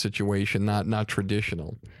kind of situation, not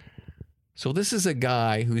traditional. So this is a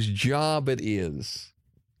guy whose job it is,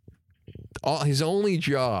 his only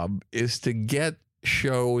job is to get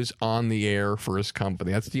shows on the air for his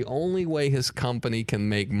company. That's the only way his company can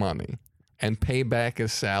make money and pay back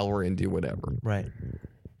his salary and do whatever. Right.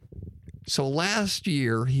 So last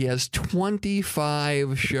year, he has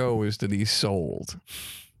 25 shows that he sold.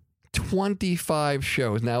 25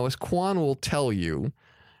 shows. Now, as Quan will tell you,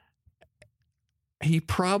 he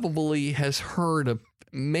probably has heard of,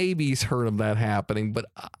 maybe he's heard of that happening, but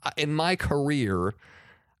in my career,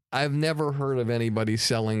 I've never heard of anybody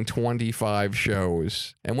selling 25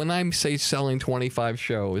 shows. And when I say selling 25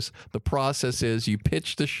 shows, the process is you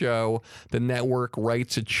pitch the show, the network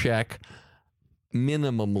writes a check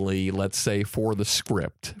minimally, let's say, for the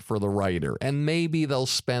script, for the writer. And maybe they'll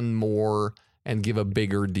spend more and give a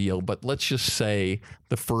bigger deal. But let's just say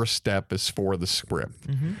the first step is for the script.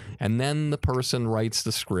 And then the person writes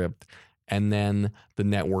the script, and then the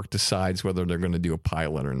network decides whether they're going to do a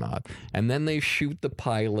pilot or not. And then they shoot the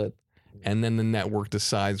pilot, and then the network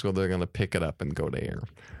decides whether they're going to pick it up and go to air.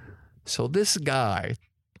 So this guy,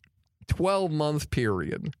 12-month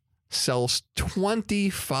period, sells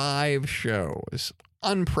 25 shows.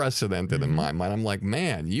 Unprecedented in my mind. I'm like,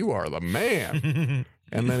 man, you are the man.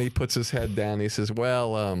 And then he puts his head down. He says,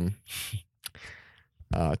 well,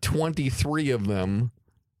 23 of them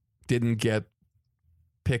didn't get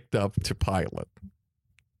picked up to pilot.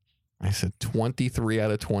 I said, 23 out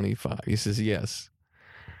of 25. He says, yes.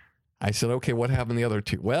 I said, okay, what happened to the other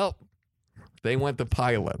two? Well, they went to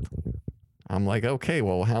pilot. I'm like, okay,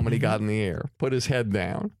 well, how many got in the air? Put his head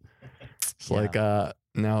down. It's like,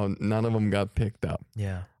 no, none of them got picked up.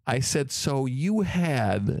 Yeah. I said, so you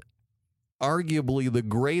had arguably the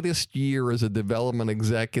greatest year as a development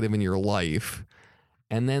executive in your life.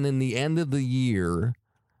 And then in the end of the year,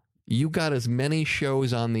 you got as many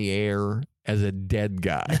shows on the air as a dead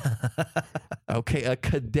guy. Okay, a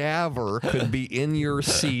cadaver could be in your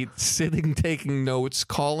seat, sitting, taking notes,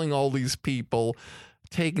 calling all these people,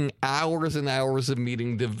 taking hours and hours of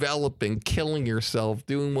meeting, developing, killing yourself,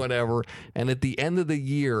 doing whatever. And at the end of the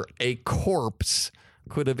year, a corpse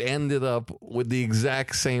could have ended up with the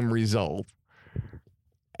exact same result.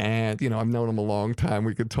 And, you know, I've known him a long time.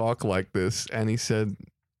 We could talk like this. And he said,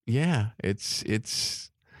 yeah, it's,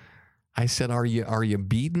 I said, are you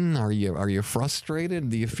beaten? Are you frustrated?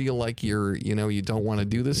 Do you feel like you don't want to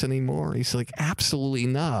do this anymore? He's like, absolutely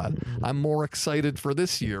not. I'm more excited for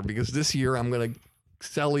this year because this year I'm going to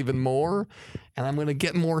sell even more and I'm going to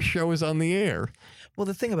get more shows on the air. Well,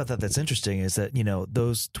 the thing about that's interesting is that, you know,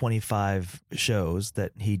 those 25 shows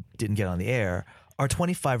that he didn't get on the air are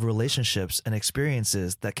 25 relationships and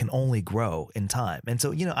experiences that can only grow in time. And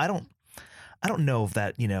so, you know, I don't know if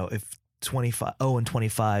that, you know, if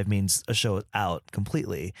 25 means a show out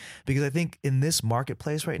completely, because I think in this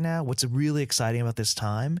marketplace right now, what's really exciting about this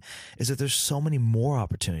time is that there's so many more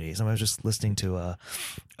opportunities. I was just listening to a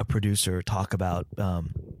producer talk about,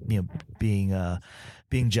 you know,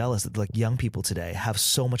 being jealous that like young people today have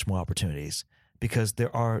so much more opportunities because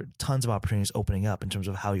there are tons of opportunities opening up in terms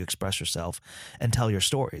of how you express yourself and tell your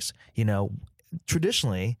stories. You know,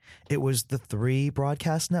 traditionally, it was the 3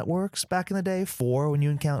 broadcast networks back in the day, 4 when you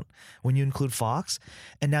include Fox,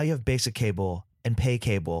 and now you have basic cable and pay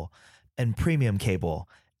cable and premium cable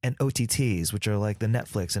and OTTs, which are like the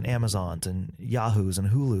Netflix and Amazons and Yahoos and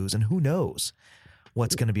Hulus, and who knows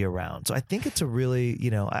what's going to be around. So I think it's a really, you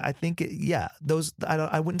know, I think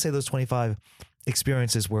I wouldn't say those 25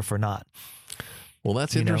 experiences were for naught. Well,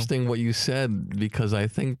 that's interesting what you said, because I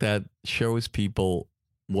think that shows people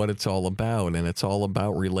what it's all about, and it's all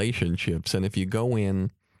about relationships. And if you go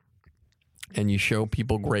in and you show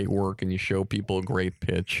people great work and you show people a great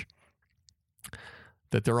pitch,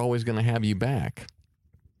 that they're always going to have you back.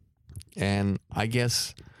 And I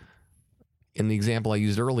guess in the example I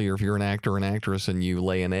used earlier, if you're an actor or an actress and you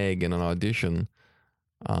lay an egg in an audition,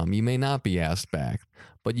 you may not be asked back,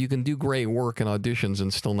 but you can do great work in auditions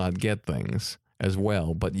and still not get things as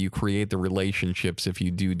well. But you create the relationships if you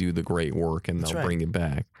do the great work, and they'll bring you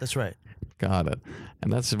back. That's right. Got it.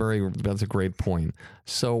 And that's a great point.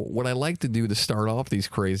 So what I like to do to start off these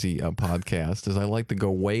crazy podcasts is I like to go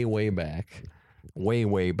way back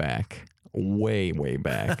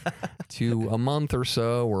to a month or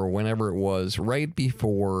so, or whenever it was, right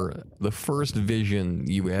before the first vision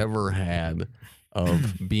you ever had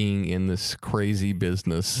of being in this crazy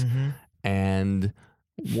business. And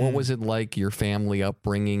what was it like, your family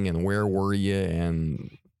upbringing, and where were you,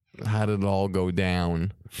 and how did it all go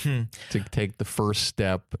down to take the first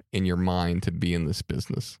step in your mind to be in this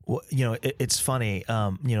business? Well, you know, it's funny.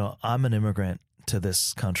 You know, I'm an immigrant to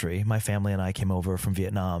this country. My family and I came over from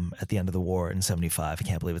Vietnam at the end of the war in 1975. I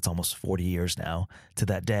can't believe it's almost 40 years now to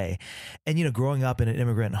that day. And, you know, growing up in an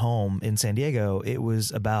immigrant home in San Diego, it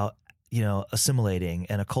was about, you know, assimilating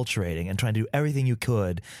and acculturating and trying to do everything you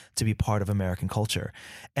could to be part of American culture.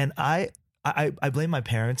 And I blame my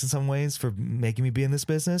parents in some ways for making me be in this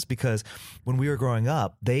business, because when we were growing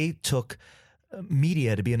up, they took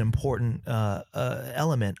media to be an important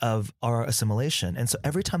element of our assimilation. And so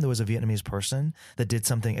every time there was a Vietnamese person that did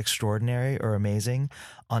something extraordinary or amazing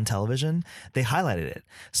on television, they highlighted it.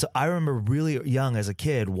 So I remember really young as a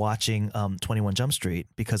kid watching 21 Jump Street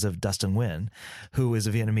because of Dustin Nguyen, who is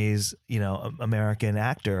a Vietnamese, you know, American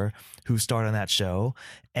actor who starred on that show.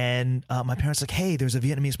 And my parents were like, hey, there's a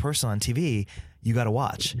Vietnamese person on TV. You got to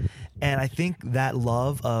watch. And I think that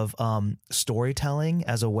love of storytelling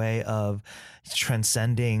as a way of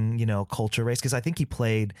transcending, you know, culture, race, because I think he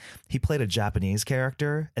played a Japanese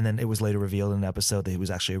character, and then it was later revealed in an episode that he was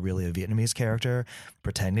actually really a Vietnamese character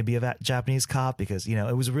pretending to be a Japanese cop, because, you know,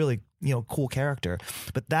 it was a really, you know, cool character.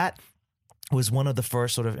 But that was one of the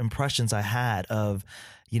first sort of impressions I had of,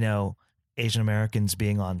 you know, Asian Americans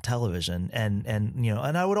being on television, and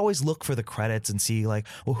I would always look for the credits and see like,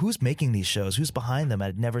 well, who's making these shows, who's behind them.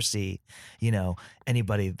 I'd never see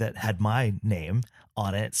anybody that had my name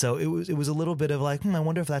on it, so it was a little bit of like, I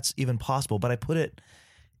wonder if that's even possible. But I put it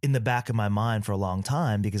in the back of my mind for a long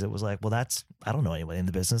time because it was like, well, I don't know anybody in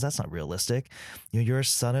the business. That's not realistic. You're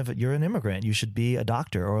an immigrant. You should be a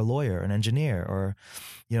doctor or a lawyer, an engineer, or,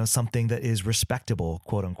 something that is respectable,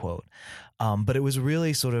 quote unquote. But it was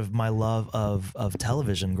really sort of my love of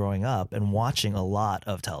television growing up and watching a lot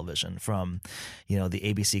of television from, the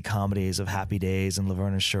ABC comedies of Happy Days and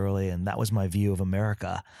Laverne and Shirley. And that was my view of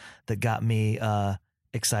America that got me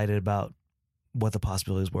excited about what the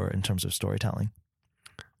possibilities were in terms of storytelling.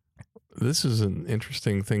 This is an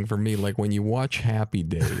interesting thing for me. Like when you watch Happy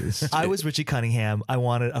Days. I was Richie Cunningham. I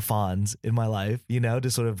wanted a Fonz in my life,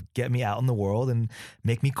 to sort of get me out in the world and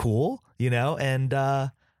make me cool, and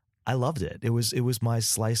I loved it. It was my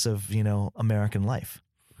slice of, American life.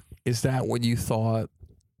 Is that what you thought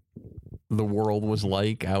the world was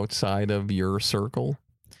like outside of your circle?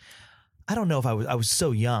 I don't know if I was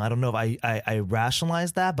so young. I don't know if I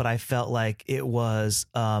rationalized that, but I felt like it was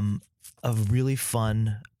a really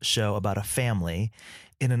fun show about a family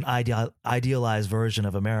in an idealized version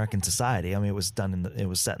of American society. I mean, it was set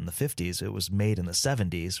in the 50s. It was made in the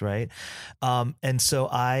 70s, right? And so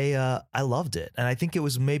I loved it. And I think it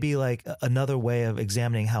was maybe like another way of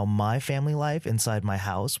examining how my family life inside my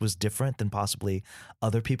house was different than possibly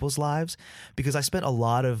other people's lives, because I spent a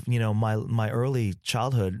lot of, my early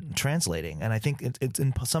childhood translating. And I think it's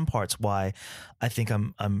in some parts why I think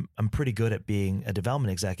I'm pretty good at being a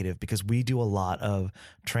development executive, because we do a lot of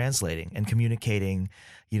translating and communicating,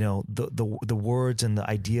 the words and the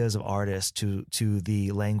ideas of artists to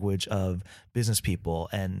the language of business people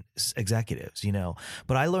and executives,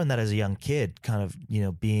 But I learned that as a young kid, kind of,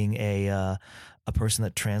 being a person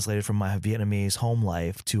that translated from my Vietnamese home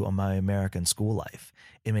life to my American school life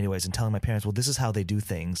in many ways, and telling my parents, well, this is how they do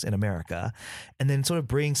things in America. And then sort of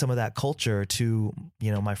bringing some of that culture to,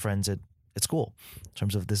 my friends at school in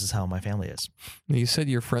terms of this is how my family is. You said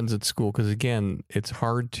your friends at school, because again, it's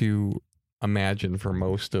hard to imagine for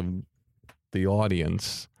most of the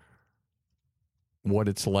audience what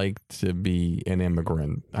it's like to be an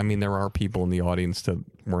immigrant. I mean, there are people in the audience that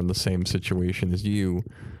were in the same situation as you,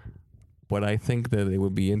 but I think that it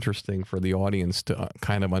would be interesting for the audience to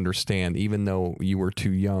kind of understand, even though you were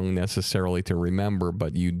too young necessarily to remember,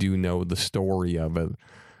 but you do know the story of it.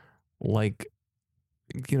 Like,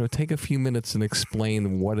 take a few minutes and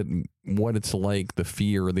explain what it's like, the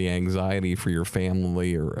fear, the anxiety for your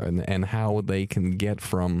family, and how they can get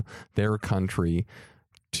from their country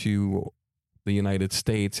to the United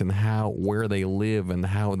States, and where they live and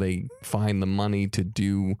how they find the money to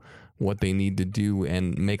do what they need to do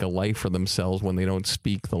and make a life for themselves when they don't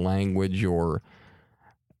speak the language. Or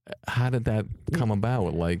how did that come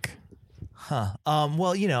about? Like, well,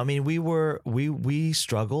 I mean, we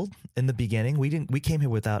struggled in the beginning. We came here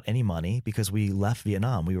without any money because we left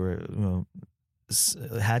Vietnam. We were,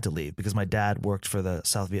 had to leave because my dad worked for the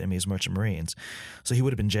South Vietnamese Merchant Marines. So he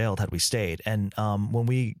would have been jailed had we stayed. And when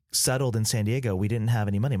we settled in San Diego, we didn't have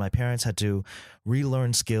any money. My parents had to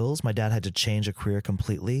relearn skills. My dad had to change a career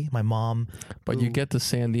completely. My mom. But you get to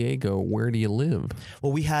San Diego, where do you live?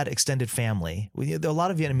 Well, we had extended family. A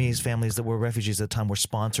lot of Vietnamese families that were refugees at the time were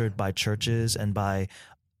sponsored by churches and by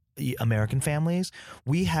American families.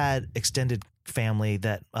 We had extended family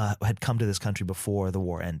that had come to this country before the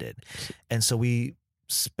war ended. And so we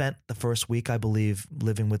spent the first week, I believe,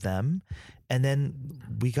 living with them. And then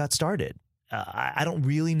we got started. I don't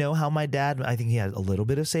really know how my dad, I think he had a little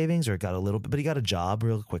bit of savings or got a little bit, but he got a job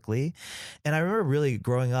real quickly. And I remember really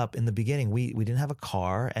growing up in the beginning, we didn't have a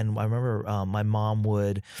car. And I remember my mom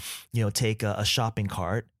would, take a shopping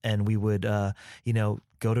cart, and we would,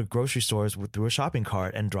 go to grocery stores through a shopping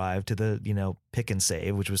cart and drive to the, Pick and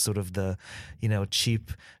Save, which was sort of the,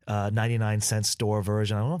 cheap 99-cent store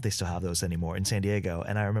version. I don't know if they still have those anymore in San Diego.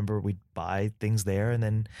 And I remember we'd buy things there and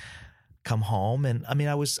then come home. And I mean,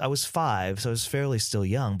 I was 5, so I was fairly still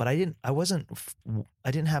young, but I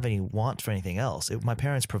didn't have any want for anything else. My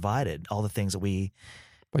parents provided all the things that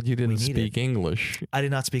But you didn't speak English. I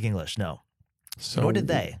did not speak English, no. Nor did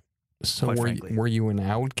they. So were you an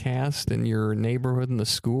outcast in your neighborhood in the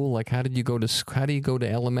school? Like, how do you go to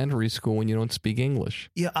elementary school when you don't speak English?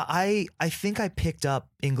 Yeah, I think I picked up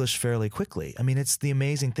English fairly quickly. I mean, it's the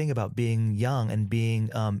amazing thing about being young and being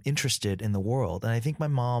interested in the world. And I think my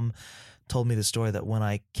mom told me the story that when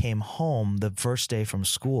I came home the first day from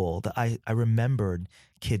school, that I remembered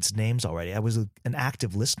kids' names already. I was an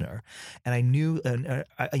active listener, and I knew, and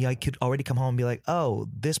I could already come home and be like, oh,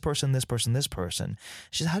 this person, this person, this person.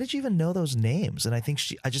 She said, how did you even know those names? And I think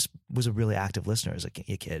I just was a really active listener as a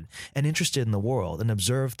kid, and interested in the world and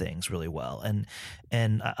observed things really well.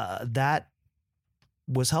 And that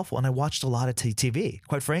was helpful. And I watched a lot of TV.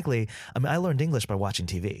 Quite frankly, I mean, I learned English by watching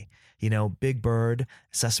TV. You know, Big Bird,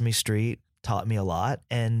 Sesame Street taught me a lot.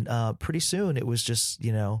 And pretty soon it was just,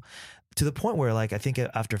 you know, to the point where, like, I think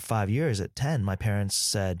after 5 years at 10, my parents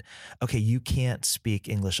said, okay, you can't speak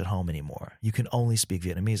English at home anymore. You can only speak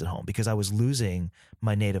Vietnamese at home, because I was losing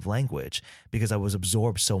my native language because I was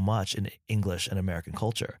absorbed so much in English and American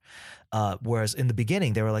culture. Whereas in the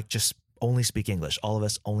beginning, they were like, just only speak English. All of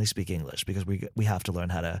us only speak English because we have to learn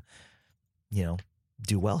how to, you know,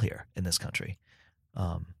 do well here in this country.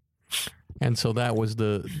 And so that was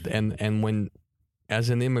and when, as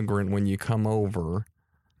an immigrant, when you come over,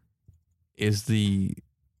 is the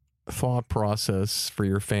thought process for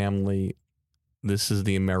your family, this is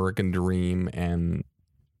the American dream? And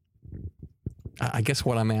I guess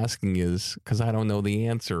what I'm asking is, because I don't know the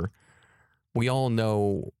answer, we all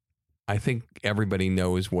know, I think everybody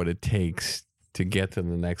knows what it takes to get to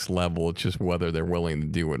the next level. It's just whether they're willing to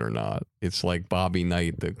do it or not. It's like Bobby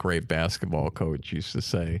Knight, the great basketball coach, used to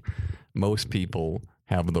say, most people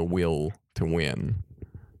have the will to win.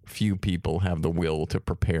 Few people have the will to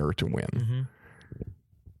prepare to win. Mm-hmm.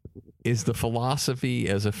 Is the philosophy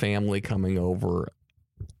as a family coming over,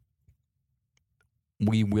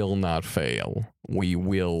 we will not fail, we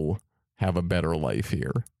will have a better life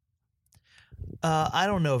here? I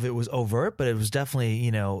don't know if it was overt, but it was definitely,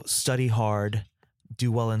 you know, study hard,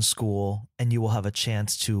 do well in school, and you will have a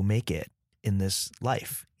chance to make it in this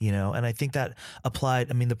life, you know? And I think that applied,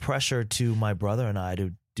 I mean, the pressure to my brother and I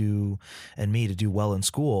to do well in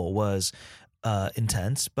school was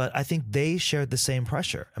intense, but I think they shared the same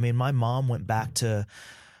pressure. I mean, my mom went back to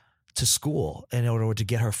school in order to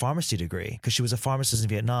get her pharmacy degree, because she was a pharmacist in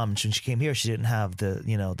Vietnam. And when she came here, she didn't have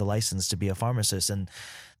the license to be a pharmacist, and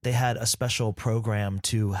they had a special program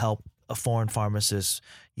to help a foreign pharmacist,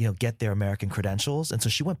 you know, get their American credentials. And so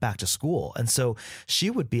she went back to school. And so she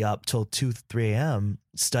would be up till 2, 3 a.m.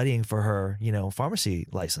 studying for her, you know, pharmacy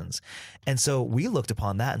license. And so we looked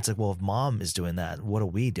upon that and said, well, if mom is doing that, what are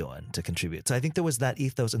we doing to contribute? So I think there was that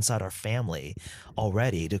ethos inside our family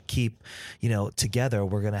already to keep, you know, together.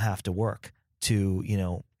 We're going to have to work to, you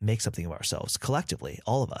know, make something of ourselves collectively,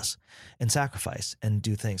 all of us, and sacrifice and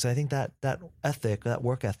do things. And I think that ethic, that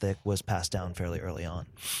work ethic, was passed down fairly early on.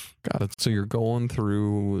 Got it. So you're going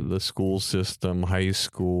through the school system, high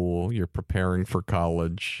school, you're preparing for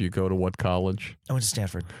college. You go to what college? I went to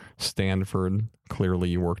Stanford. Stanford. Clearly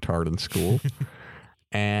you worked hard in school.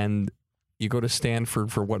 And you go to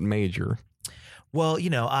Stanford for what major? Well, you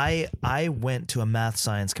know, I went to a math,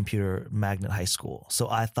 science, computer magnet high school. So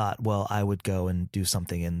I thought, well, I would go and do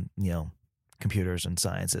something in, you know, computers and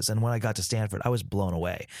sciences. And when I got to Stanford, I was blown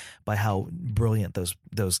away by how brilliant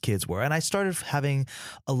those kids were. And I started having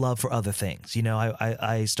a love for other things. You know,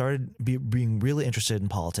 I started being really interested in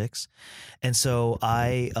politics. And so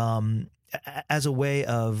I, as a way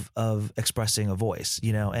of expressing a voice,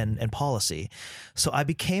 you know, and policy. So I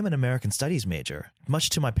became an American Studies major, much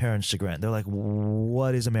to my parents' chagrin. They're like,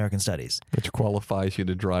 what is American Studies? Which qualifies you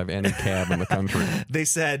to drive any cab in the country. They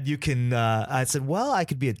said, you can, I said, well, I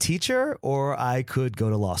could be a teacher or I could go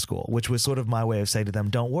to law school, which was sort of my way of saying to them,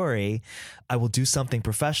 don't worry, I will do something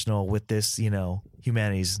professional with this, you know,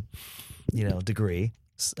 humanities, you know, degree.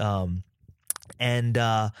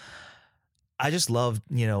 I just loved,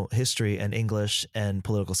 you know, history and English and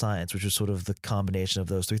political science, which was sort of the combination of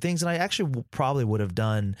those three things. And I actually probably would have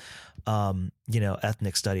done, you know,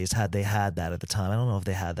 ethnic studies had they had that at the time. I don't know if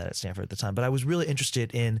they had that at Stanford at the time, but I was really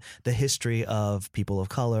interested in the history of people of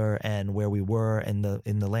color and where we were in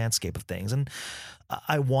the landscape of things. And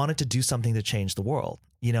I wanted to do something to change the world,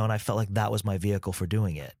 you know, and I felt like that was my vehicle for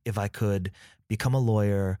doing it. If I could become a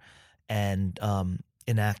lawyer and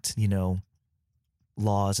enact, you know,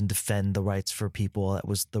 laws and defend the rights for people, that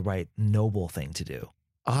was the right noble thing to do.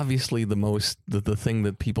 Obviously, the thing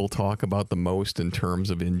that people talk about the most in terms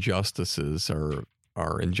of injustices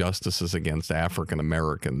are injustices against African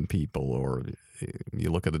American people. Or you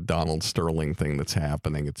look at the Donald Sterling thing that's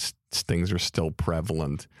happening; things are still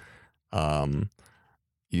prevalent.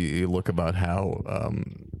 You look about how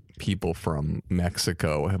people from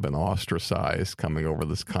Mexico have been ostracized coming over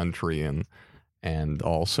this country, and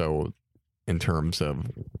also in terms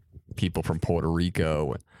of people from Puerto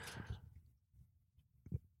Rico.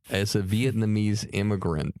 As a Vietnamese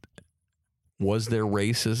immigrant, Was there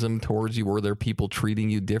racism towards you? Were there people treating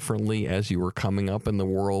you differently as you were coming up in the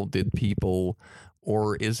world? Did people,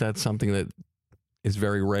 or is that something that is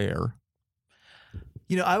very rare?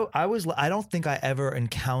 You know, I don't think I ever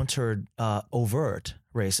encountered overt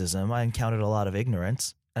racism. I encountered a lot of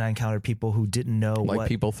ignorance, and I encountered people who didn't know like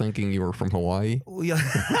people thinking you were from Hawaii.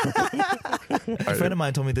 A friend of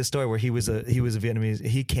mine told me this story where he was a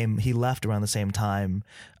Vietnamese. He left around the same time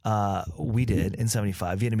we did in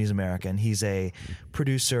 '75. Vietnamese American. He's a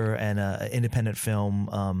producer and an independent film,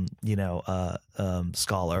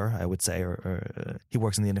 scholar, I would say, or he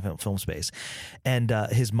works in the independent film space. And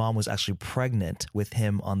his mom was actually pregnant with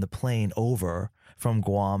him on the plane over from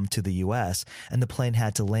Guam to the U.S. and the plane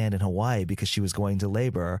had to land in Hawaii because she was going to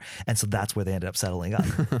labor, and so that's where they ended up settling up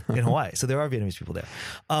in Hawaii. So there are Vietnamese people there.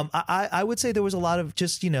 I would say there was a lot of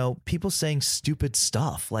just people saying stupid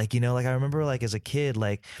stuff, like I remember as a kid,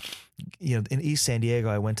 in East San Diego,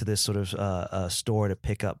 I went to this sort of store to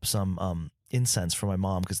pick up some incense for my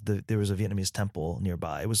mom because there was a Vietnamese temple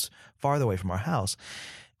nearby. It was farther away from our house.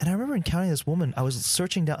 And I remember encountering this woman. I was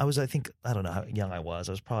searching down. I don't know how young I was.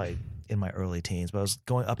 I was probably in my early teens, but I was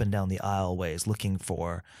going up and down the aisleways looking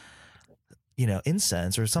for,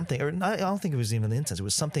 incense or something. Or I don't think it was even the incense. It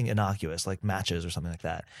was something innocuous, like matches or something like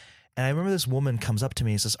that. And I remember this woman comes up to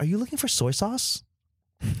me and says, "Are you looking for soy sauce?"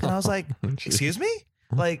 And I was like, "Excuse me?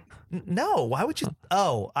 No, why would you?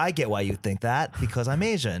 Oh, I get why you think that, because I'm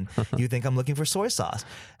Asian. You think I'm looking for soy sauce.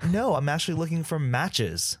 No, I'm actually looking for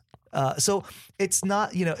matches." So it's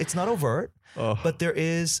not, it's not overt, but there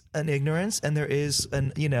is an ignorance and there is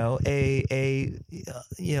an,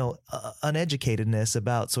 uneducatedness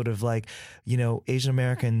about sort of Asian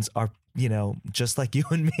Americans are, just like you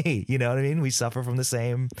and me, you know what I mean? We suffer from the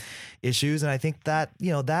same issues. And I think that,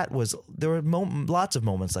 there were lots of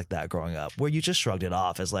moments like that growing up where you just shrugged it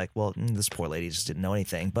off as this poor lady just didn't know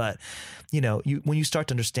anything. But, when you start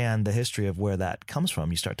to understand the history of where that comes from,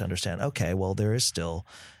 you start to understand, okay, well, there is still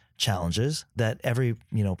challenges that every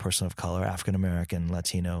person of color, African American,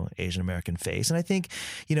 Latino, Asian American face. And I think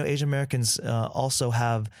Asian Americans also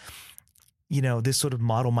have this sort of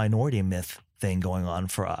model minority myth thing going on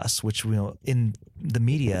for us, which in the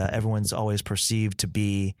media everyone's always perceived to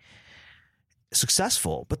be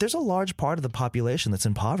successful, but there's a large part of the population that's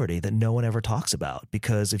in poverty that no one ever talks about.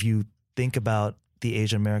 Because if you think about the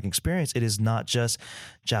Asian American experience, it is not just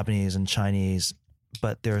Japanese and Chinese,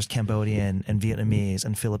 but there's Cambodian and Vietnamese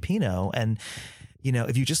and Filipino. And,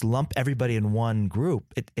 if you just lump everybody in one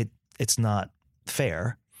group, it's not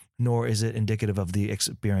fair, nor is it indicative of the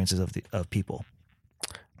experiences of people.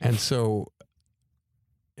 And so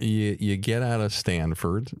you get out of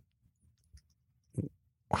Stanford.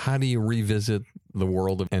 How do you revisit the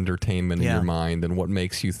world of entertainment in your mind, and what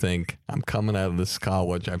makes you think, I'm coming out of this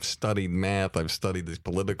college, I've studied math, I've studied this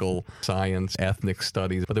political science, ethnic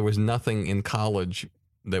studies, but there was nothing in college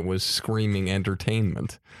that was screaming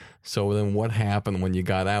entertainment. So then what happened when you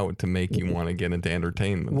got out to make you want to get into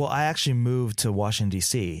entertainment? Well, I actually moved to Washington,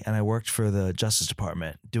 D.C., and I worked for the Justice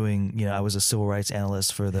Department doing, I was a civil rights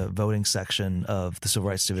analyst for the voting section of the Civil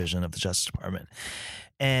Rights Division of the Justice Department.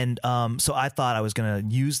 And so I thought I was going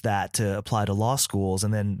to use that to apply to law schools,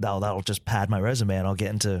 and then that'll just pad my resume, and I'll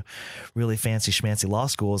get into really fancy schmancy law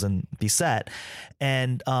schools and be set.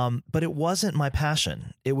 And but it wasn't my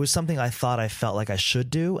passion. It was something I thought I felt like I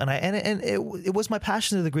should do, and it was my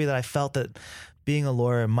passion to the degree that I felt that being a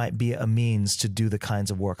lawyer might be a means to do the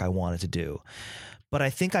kinds of work I wanted to do. But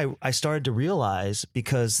I think I started to realize,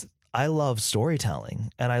 because I love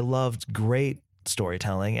storytelling and I loved great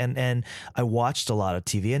storytelling, and I watched a lot of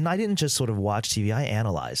TV, and I didn't just sort of watch TV, I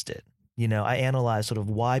analyzed it. I analyzed sort of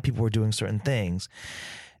why people were doing certain things.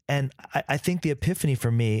 And I think the epiphany for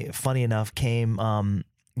me, funny enough, came,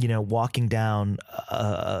 walking down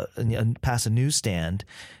past a newsstand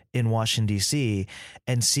in Washington, D.C.,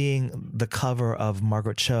 and seeing the cover of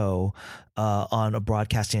Margaret Cho on a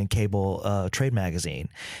broadcasting and cable trade magazine.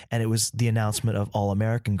 And it was the announcement of All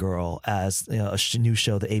American Girl as a new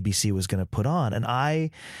show that ABC was going to put on. And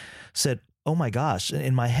I said, oh my gosh,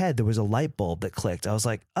 in my head, there was a light bulb that clicked. I was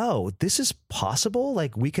like, oh, this is possible?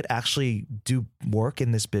 Like, we could actually do work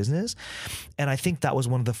in this business. And I think that was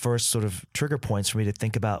one of the first sort of trigger points for me to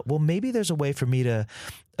think about, well, maybe there's a way for me to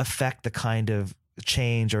affect the kind of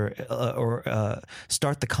change or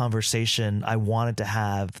start the conversation I wanted to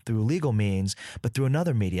have through legal means, but through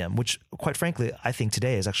another medium, which quite frankly, I think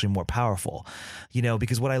today is actually more powerful,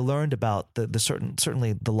 because what I learned about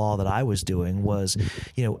certainly the law that I was doing was,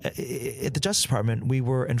 at the Justice Department, we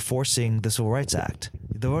were enforcing the Civil Rights Act,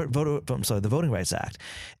 the Voting Rights Act,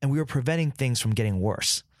 and we were preventing things from getting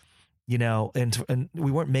worse. you know, and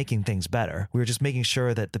we weren't making things better. We were just making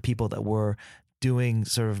sure that the people that were doing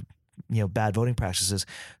sort of, you know, bad voting practices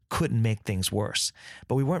couldn't make things worse.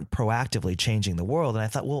 But we weren't proactively changing the world. And I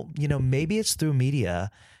thought, well, you know, maybe it's through media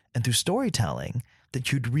and through storytelling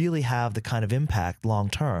that you'd really have the kind of impact long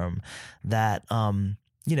term that,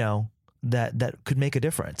 you know, that could make a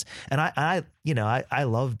difference. And I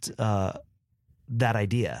loved that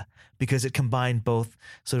idea because it combined both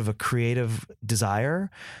sort of a creative desire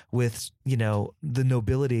with, you know, the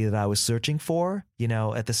nobility that I was searching for, you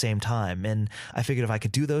know, at the same time. And I figured if I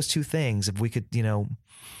could do those two things, if we could, you know,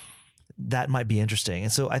 that might be interesting.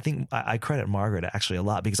 And so I think I credit Margaret actually a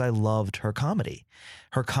lot because I loved her comedy.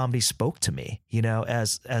 Her comedy spoke to me, you know,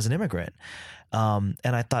 as an immigrant. And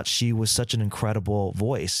I thought she was such an incredible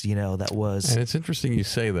voice, you know, that was. And it's interesting you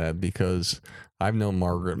say that because I've known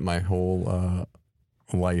Margaret my whole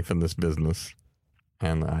life in this business.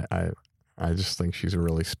 And I just think she's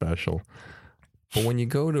really special. But when you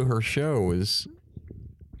go to her shows,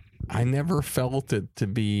 I never felt it to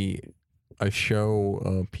be a show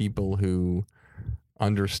of people who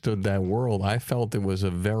understood that world. I felt it was a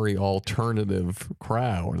very alternative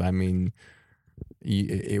crowd. I mean,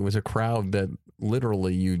 it was a crowd that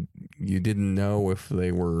literally you didn't know if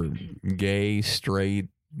they were gay, straight,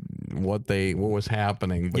 what was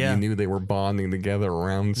happening, but you knew they were bonding together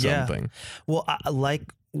around something. Well,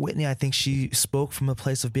 like Whitney, I think she spoke from a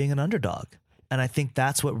place of being an underdog. And I think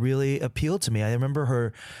that's what really appealed to me. I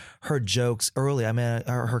remember her jokes early. I mean,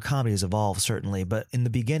 her comedy has evolved certainly, but in the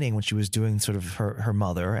beginning when she was doing sort of her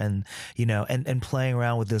mother and, you know, and playing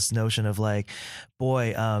around with this notion of like,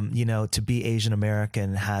 boy, you know, to be Asian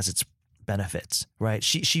American has its benefits, right?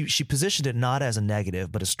 She positioned it not as a negative,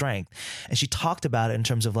 but a strength. And she talked about it in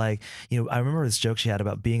terms of like, you know, I remember this joke she had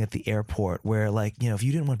about being at the airport where like, you know, if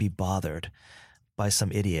you didn't want to be bothered by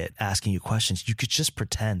some idiot asking you questions, you could just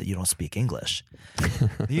pretend that you don't speak English,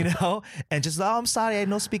 you know, and just, oh, I'm sorry, I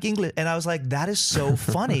don't speak English. And I was like, that is so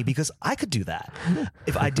funny because I could do that.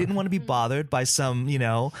 If I didn't want to be bothered by some, you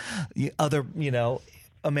know, other, you know,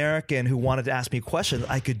 American who wanted to ask me questions,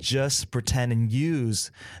 I could just pretend and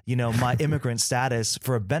use, you know, my immigrant status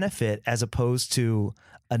for a benefit as opposed to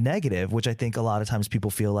a negative, which I think a lot of times people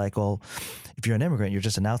feel like, well, if you're an immigrant, you're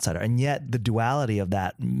just an outsider. And yet the duality of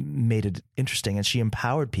that made it interesting. And she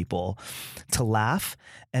empowered people to laugh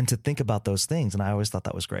and to think about those things. And I always thought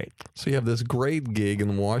that was great. So you have this great gig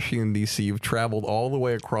in Washington, D.C. You've traveled all the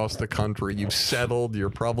way across the country. You've settled. You're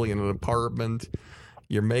probably in an apartment.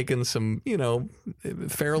 You're making some, you know,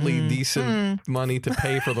 fairly decent money to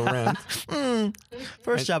pay for the rent.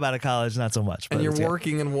 First job out of college, not so much. And you're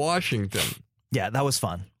working in Washington. Yeah, that was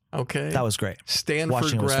fun. Okay. That was great.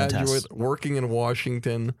 Stanford graduate, working in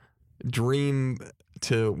Washington, dream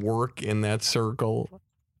to work in that circle.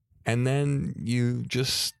 And then you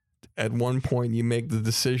just, at one point, you make the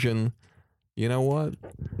decision, you know what?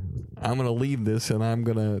 I'm going to leave this and I'm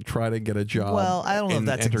going to try to get a job. Well, I don't know if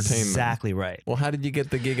that's entertainment. Exactly right. Well, how did you get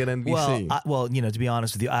the gig at NBC? Well, you know, to be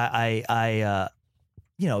honest with you, I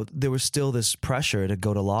you know, there was still this pressure to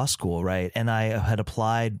go to law school, right? And I had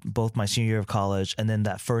applied both my senior year of college and then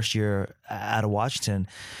that first year out of Washington.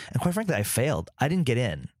 And quite frankly, I failed. I didn't get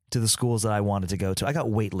in to the schools that I wanted to go to. I got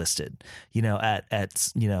waitlisted, you know,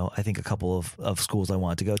 at you know, I think a couple of schools I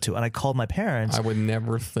wanted to go to. And I called my parents. I would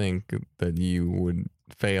never think that you would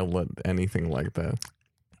fail at anything like that.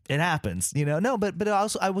 It happens, you know. No, but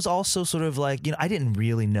also I was also sort of like, you know, I didn't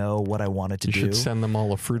really know what I wanted to do. You should send them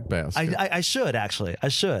all a fruit basket. I should actually. I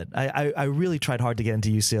should. I really tried hard to get into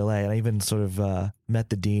UCLA, and I even sort of met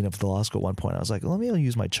the dean of the law school at one point. I was like, let me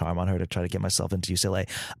use my charm on her to try to get myself into UCLA.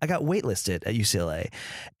 I got waitlisted at UCLA,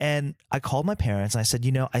 and I called my parents and I said,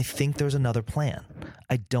 you know, I think there's another plan.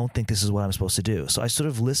 I don't think this is what I'm supposed to do. So I sort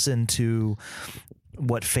of listened to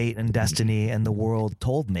what fate and destiny and the world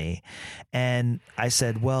told me. And I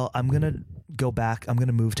said, well, I'm going to go back. I'm going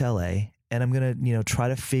to move to LA and I'm going to, you know, try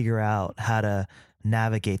to figure out how to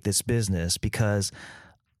navigate this business because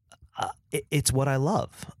it's what I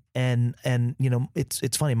love. And, you know,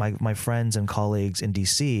 it's funny. My friends and colleagues in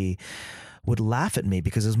DC would laugh at me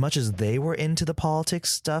because as much as they were into the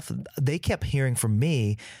politics stuff, they kept hearing from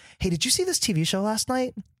me, hey, did you see this TV show last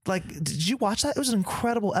night? Like, did you watch that? It was an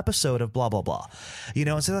incredible episode of blah, blah, blah. You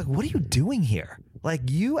know, and so like, what are you doing here? Like,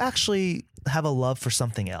 you actually have a love for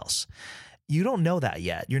something else. You don't know that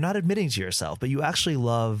yet. You're not admitting to yourself, but you actually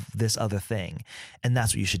love this other thing. And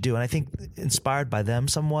that's what you should do. And I think inspired by them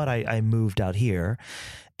somewhat, I moved out here.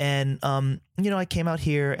 And, you know, I came out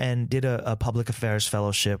here and did a public affairs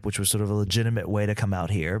fellowship, which was sort of a legitimate way to come out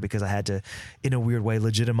here because I had to, in a weird way,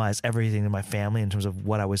 legitimize everything in my family in terms of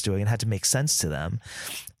what I was doing and had to make sense to them.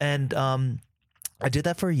 And I did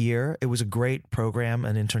that for a year. It was a great program,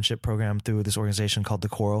 an internship program through this organization called the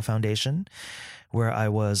Coro Foundation, where I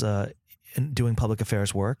was doing public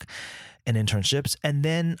affairs work and internships. And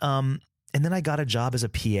then I got a job as a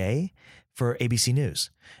PA for ABC News.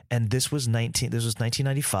 And this was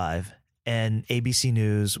 1995. And ABC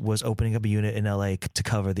News was opening up a unit in LA to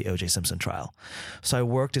cover the O.J. Simpson trial. So I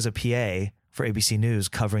worked as a PA for ABC News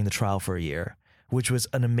covering the trial for a year, which was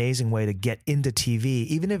an amazing way to get into TV.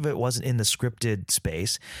 Even if it wasn't in the scripted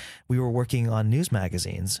space, we were working on news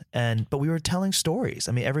magazines, but we were telling stories.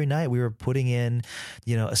 I mean, every night we were putting in,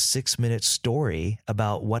 a 6-minute story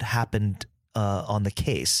about what happened on the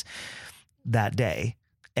case that day.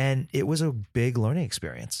 And it was a big learning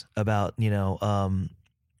experience about,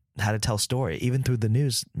 how to tell story, even through the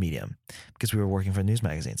news medium, because we were working for news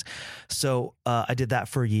magazines. So I did that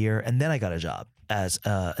for a year, and then I got a job as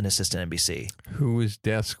an assistant NBC. Whose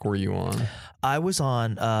desk were you on? I was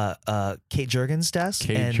on Kate Jurgens' desk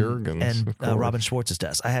and Robin Schwartz's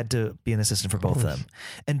desk. I had to be an assistant for both of them.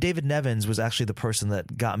 And David Nevins was actually the person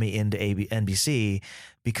that got me into NBC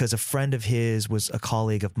because a friend of his was a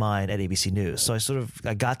colleague of mine at ABC News. So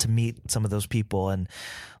I got to meet some of those people and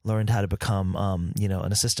learned how to become,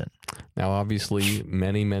 an assistant. Now, obviously,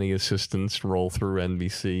 many, many assistants roll through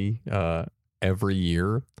NBC every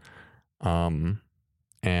year.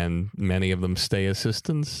 And many of them stay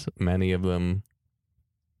assistants. Many of them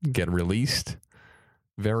get released.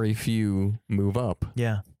 Very few move up.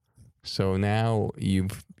 Yeah. So now you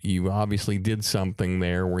obviously did something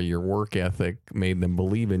there where your work ethic made them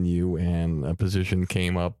believe in you, and a position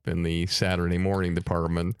came up in the Saturday morning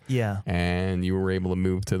department. Yeah. And you were able to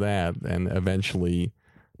move to that and eventually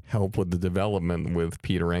help with the development with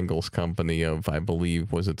Peter Engel's company of, I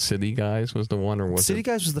believe, was it City Guys was the one, or was City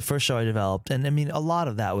Guys was the first show I developed. And I mean, a lot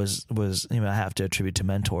of that was I have to attribute to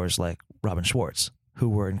mentors like Robin Schwartz, who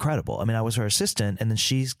were incredible. I mean, I was her assistant, and then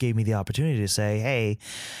she gave me the opportunity to say, hey,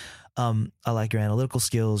 I like your analytical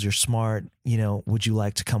skills. You're smart. Would you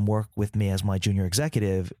like to come work with me as my junior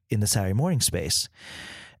executive in the Saturday morning space?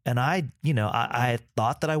 And I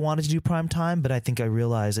thought that I wanted to do prime time, but I think I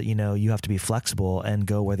realized that, you have to be flexible and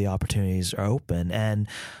go where the opportunities are open. And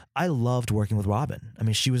I loved working with Robin. I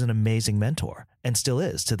mean, she was an amazing mentor and still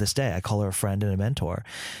is to this day. I call her a friend and a mentor.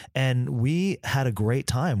 And we had a great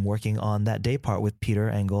time working on that day part with Peter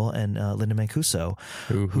Engel and Linda Mancuso,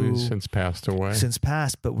 who's since passed away.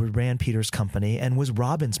 But we ran Peter's company and was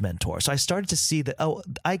Robin's mentor. So I started to see that,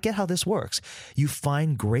 I get how this works. You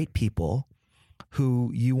find great people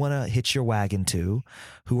who you want to hitch your wagon to,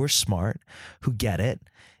 who are smart, who get it,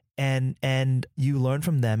 and you learn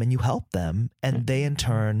from them and you help them, and they in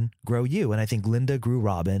turn grow you. And I think Linda grew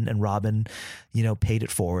Robin, and Robin, paid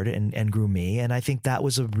it forward and grew me. And I think that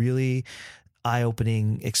was a really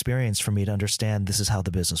eye-opening experience for me to understand this is how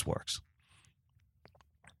the business works.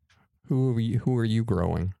 Who are you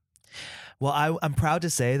growing? Well, I'm proud to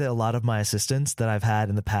say that a lot of my assistants that I've had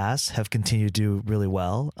in the past have continued to do really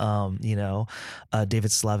well.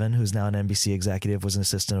 David Slevin, who's now an NBC executive, was an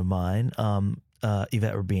assistant of mine.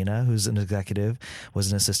 Yvette Urbina, who's an executive, was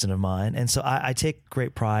an assistant of mine. And so I take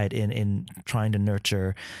great pride in trying to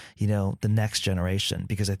nurture, the next generation,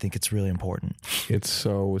 because I think it's really important. It's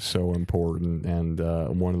so, so important. And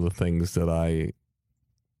one of the things that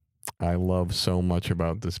I love so much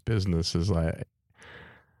about this business is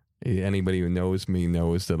anybody who knows me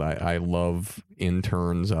knows that I love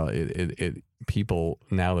interns. People,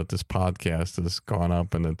 now that this podcast has gone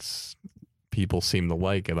up and people seem to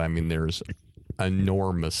like it. I mean, there's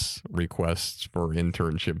enormous requests for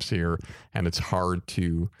internships here, and it's hard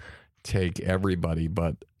to take everybody,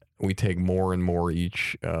 but we take more and more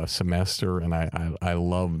each semester, and I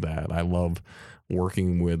love that. I love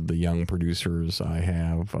working with the young producers I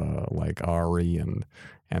have, like Ari and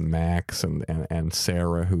Max and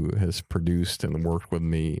Sarah, who has produced and worked with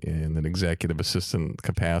me in an executive assistant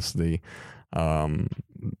capacity.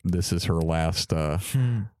 This is her last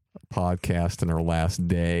podcast and her last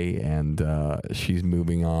day, and she's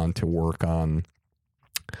moving on to work on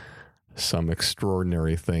some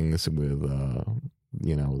extraordinary things with the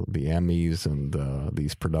Emmys and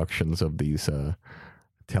these productions of these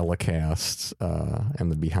telecasts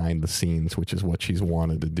and the behind the scenes, which is what she's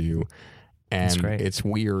wanted to do. And it's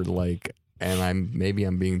weird, and I'm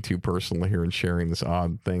being too personal here and sharing this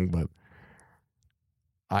odd thing, but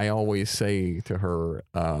I always say to her,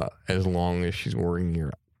 as long as she's working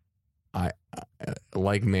here, I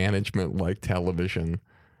like management, like television,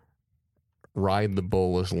 ride the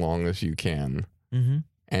bull as long as you can. Mm-hmm.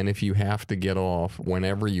 And if you have to get off,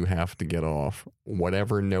 whenever you have to get off,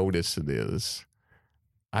 whatever notice it is,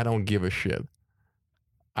 I don't give a shit.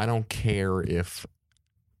 I don't care if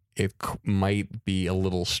it might be a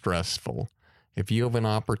little stressful. If you have an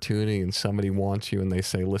opportunity and somebody wants you and they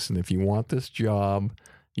say, listen, if you want this job,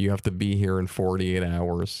 you have to be here in 48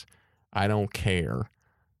 hours. I don't care.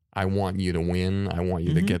 I want you to win. I want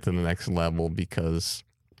you to get to the next level, because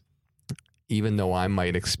even though I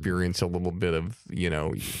might experience a little bit of,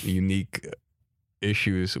 unique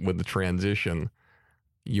issues with the transition,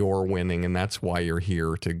 you're winning, and that's why you're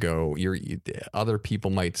here to go. Other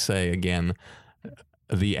people might say, again,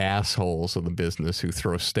 the assholes of the business who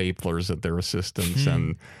throw staplers at their assistants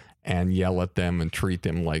and yell at them and treat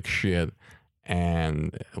them like shit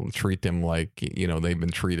and treat them like, they've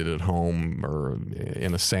been treated at home or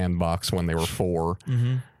in a sandbox when they were 4,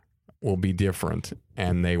 will be different.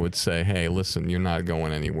 And they would say, hey, listen, you're not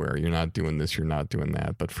going anywhere. You're not doing this. You're not doing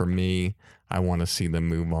that. But for me, I want to see them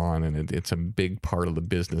move on. And it's a big part of the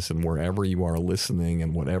business. And wherever you are listening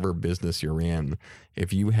and whatever business you're in,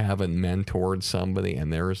 if you haven't mentored somebody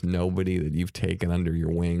and there is nobody that you've taken under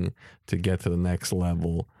your wing to get to the next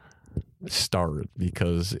level, start,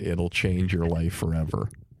 because it'll change your life forever.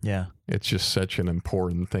 Yeah. It's just such an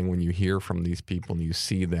important thing when you hear from these people and you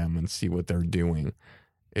see them and see what they're doing.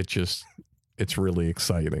 It's really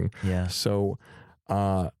exciting. Yeah. So,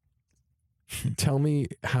 tell me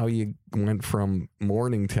how you went from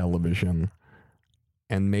morning television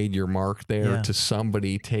and made your mark there to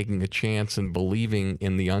somebody taking a chance and believing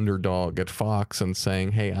in the underdog at Fox and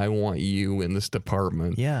saying, hey, I want you in this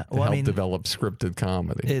department to help develop scripted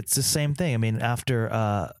comedy. It's the same thing. I mean, after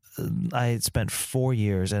I spent 4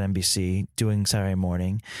 years at NBC doing Saturday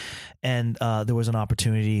morning, and there was an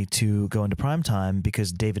opportunity to go into primetime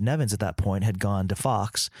because David Nevins at that point had gone to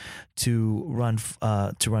Fox to run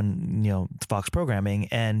Fox programming,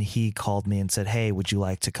 and he called me and said, hey, would you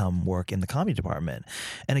like to come work in the comedy department?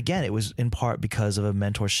 And again, it was in part because of a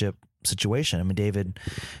mentorship situation. I mean, David,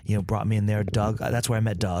 brought me in there. Doug, that's where I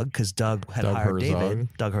met Doug, because Doug had hired David,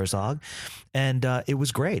 Doug Herzog. And it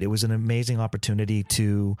was great. It was an amazing opportunity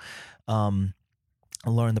to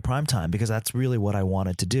learn the primetime, because that's really what I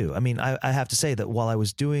wanted to do. I mean, I have to say that while I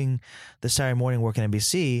was doing the Saturday morning work at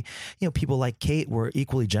NBC, people like Kate were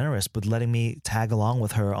equally generous with letting me tag along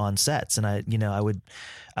with her on sets. And I would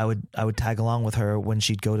tag along with her when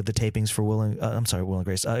she'd go to the tapings for Will and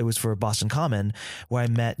Grace. It was for Boston Common, where I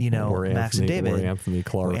met, Max and David. Where Anthony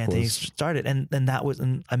Clark started. And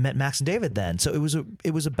I met Max and David then. So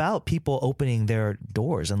it was about people opening their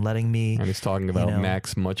doors and letting me. And he's talking about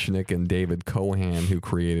Max Muchnick and David Cohan, who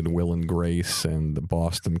created Will and Grace and the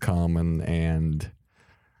Boston Common, and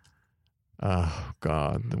oh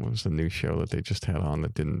God, there was a new show that they just had on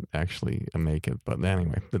that didn't actually make it. But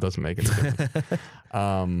anyway, it doesn't make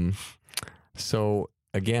it. So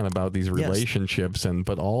again, about these relationships,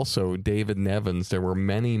 but also David Nevins. There were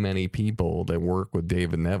many, many people that work with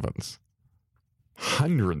David Nevins.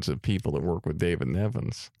 Hundreds of people that work with David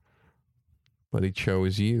Nevins. But he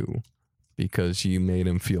chose you because you made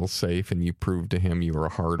him feel safe and you proved to him you were a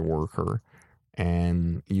hard worker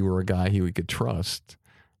and you were a guy he could trust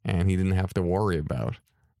and he didn't have to worry about.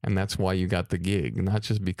 And that's why you got the gig, not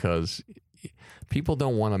just because people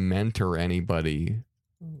don't want to mentor anybody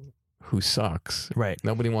who sucks. Right.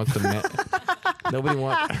 Nobody wants to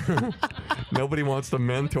nobody wants to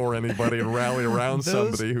mentor anybody and rally around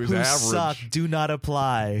somebody who's average. Suck do not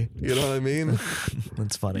apply. You know what I mean?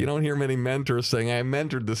 That's funny. You don't hear many mentors saying, I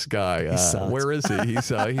mentored this guy. Where is he? He's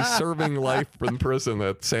serving life in prison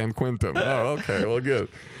at San Quentin. Oh, okay. Well, good.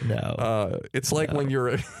 No. It's like when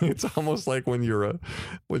it's almost like when you're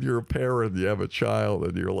a parent, you have a child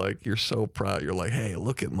and you're so proud. You're like, hey,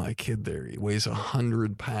 look at my kid there. He weighs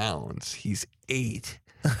 100 pounds. He's 8.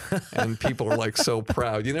 And people are like so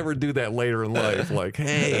proud. You never do that later in life. Like,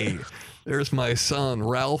 hey, there's my son,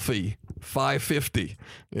 Ralphie, 550.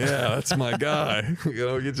 Yeah, that's my guy.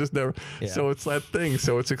 You just never. Yeah. So it's that thing.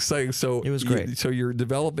 So it's exciting. So it was great. So you're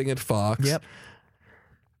developing at Fox. Yep.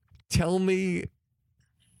 Tell me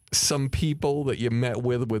some people that you met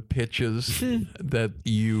with pitches that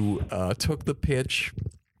you took the pitch.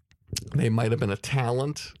 They might have been a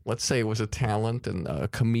talent. Let's say it was a talent and a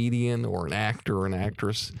comedian or an actor or an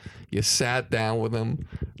actress. You sat down with them.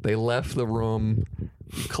 They left the room.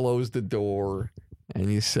 You closed the door. And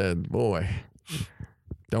you said, boy,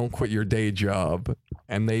 don't quit your day job.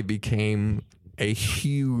 And they became a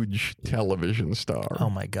huge television star. Oh,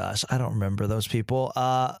 my gosh. I don't remember those people.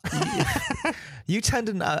 You tend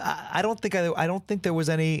to... I don't think there was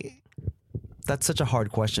any... That's such a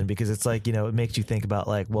hard question because it's like, it makes you think about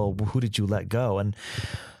like, well, who did you let go? And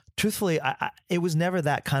truthfully, it was never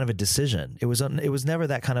that kind of a decision. It was never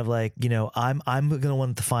that kind of like, I'm going to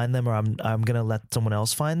want to find them or I'm going to let someone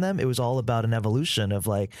else find them. It was all about an evolution of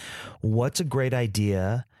like, what's a great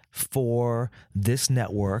idea? for this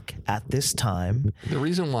network at this time. The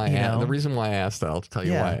reason why I asked that, I'll tell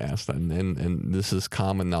you why I asked that, and this is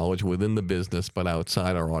common knowledge within the business, but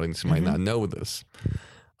outside our audience might not know this.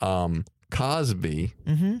 Cosby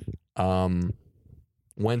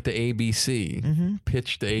went to ABC,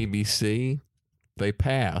 pitched to ABC, they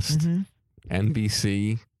passed.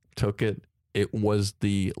 NBC took it. It was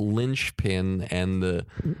the linchpin and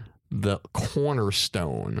the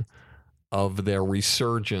cornerstone of their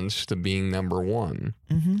resurgence to being number one.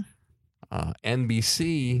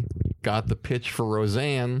 NBC got the pitch for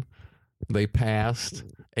Roseanne. They passed.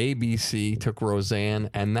 ABC took Roseanne,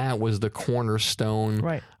 and that was the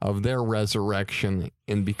cornerstone of their resurrection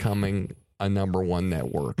in becoming a number one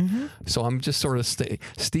network. So I'm just sort of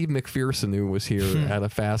Steve McPherson, who was here, had a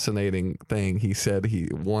fascinating thing. He said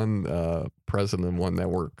one president of one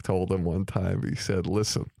network told him one time, he said,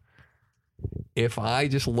 listen, if I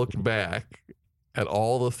just looked back at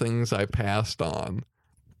all the things I passed on,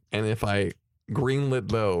 and if I greenlit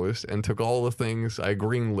those and took all the things I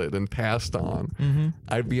greenlit and passed on,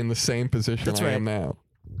 I'd be in the same position I am now.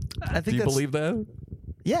 Do you believe that?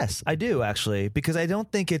 Yes, I do, actually, because I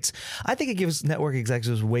think it gives network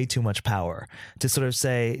executives way too much power to sort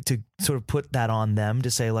of put that on them,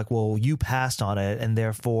 to say like, well, you passed on it and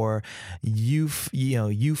therefore you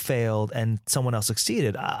failed and someone else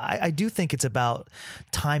succeeded. I do think it's about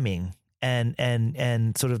timing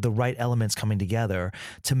and sort of the right elements coming together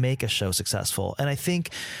to make a show successful. And I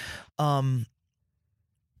think, I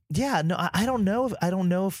don't know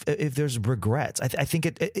if there's regrets. I think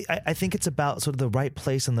it's about sort of the right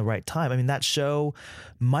place and the right time. I mean, that show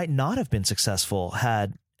might not have been successful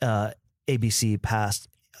had ABC passed.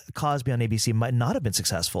 Cosby on ABC might not have been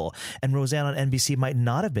successful, and Roseanne on NBC might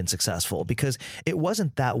not have been successful, because it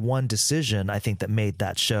wasn't that one decision, I think, that made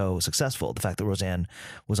that show successful. The fact that Roseanne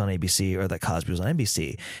was on ABC or that Cosby was on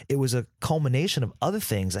NBC, it was a culmination of other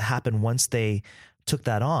things that happened once they took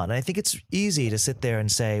that on. And I think it's easy to sit there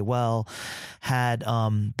and say, well, had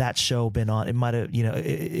that show been on, it might have,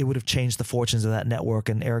 it would have changed the fortunes of that network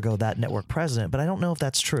and ergo that network president. But I don't know if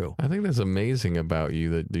that's true. I think that's amazing about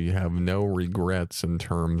you, that you have no regrets in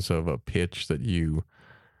terms of a pitch that you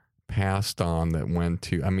passed on that went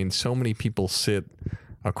to, I mean, so many people sit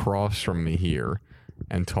across from me here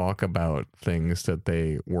and talk about things that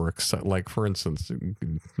they were excited. Like, for instance,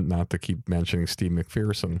 not to keep mentioning Steve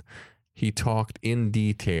McPherson, he talked in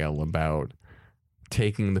detail about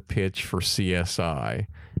taking the pitch for CSI,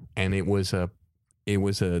 and it was a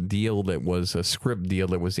deal that was a script deal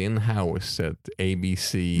that was in-house at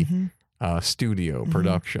ABC Studio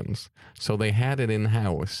Productions. So they had it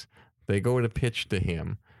in-house. They go to pitch to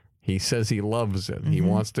him. He says he loves it. He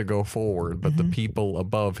wants to go forward, but the people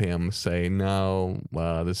above him say, no,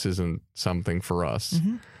 this isn't something for us.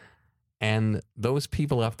 And those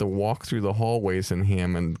people have to walk through the hallways in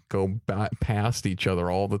him and go past each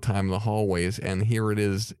other all the time in the hallways. And here it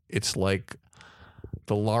is. It's like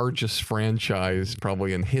the largest franchise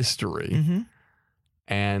probably in history.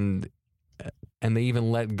 And they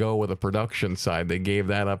even let go of the production side. They gave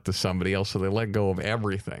that up to somebody else. So they let go of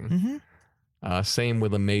everything. Same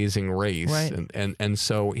with Amazing Race. Right. And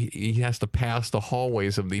so he has to pass the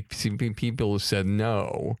hallways of the people who said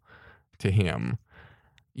no to him.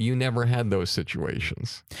 You never had those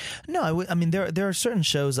situations. No, I mean, there are certain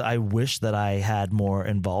shows that I wish that I had more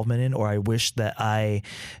involvement in, or I wish that I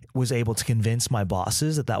was able to convince my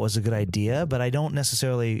bosses that that was a good idea, but I don't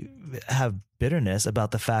necessarily have bitterness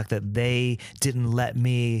about the fact that they didn't let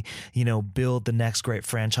me, build the next great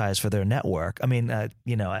franchise for their network. I mean, I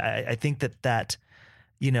think that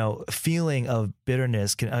feeling of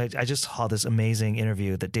bitterness I just saw this amazing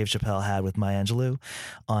interview that Dave Chappelle had with Maya Angelou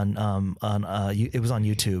it was on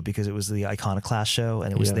YouTube, because it was the Iconoclast show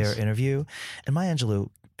and it was their interview. And Maya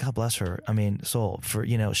Angelou, God bless her, I mean, soul, for,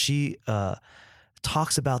 she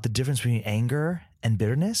talks about the difference between anger and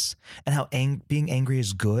bitterness, and how being angry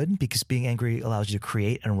is good because being angry allows you to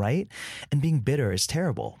create and write, and being bitter is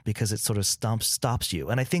terrible because it sort of stops you.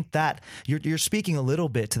 And I think that you're speaking a little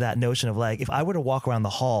bit to that notion of like, if I were to walk around the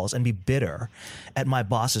halls and be bitter at my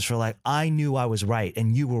bosses for like, I knew I was right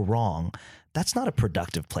and you were wrong, that's not a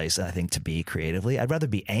productive place, I think, to be creatively. I'd rather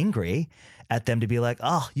be angry at them, to be like,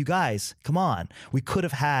 oh, you guys, come on. We could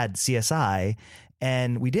have had CSI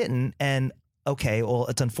and we didn't. And okay, well,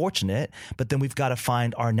 it's unfortunate, but then we've got to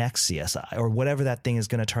find our next CSI or whatever that thing is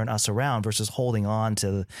going to turn us around, versus holding on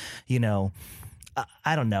to,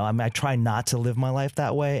 I don't know. I mean, I try not to live my life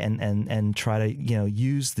that way and try to,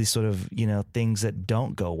 use these sort of, things that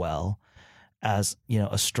don't go well as,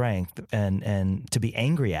 a strength and to be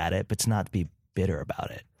angry at it, but to not be bitter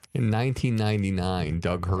about it. In 1999,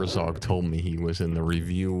 Doug Herzog told me he was in the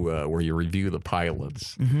review where you review the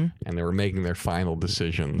pilots, and they were making their final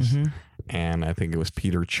decisions. And I think it was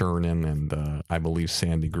Peter Chernin and I believe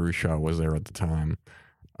Sandy Grushaw was there at the time.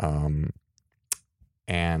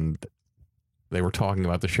 And they were talking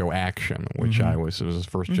about the show Action, which it was the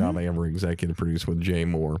first job I ever executive produced with Jay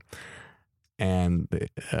Moore. And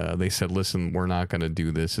they said, "Listen, we're not going to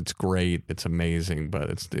do this. It's great, it's amazing, but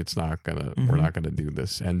it's not gonna. We're not going to do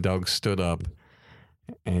this." And Doug stood up,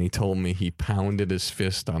 and he told me he pounded his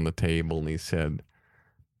fist on the table, and he said,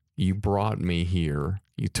 "You brought me here.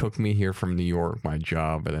 You took me here from New York, my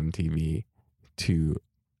job at MTV, to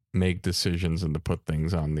make decisions and to put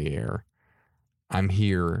things on the air. I'm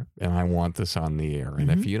here, and I want this on the air.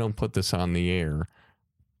 And if you don't put this on the air,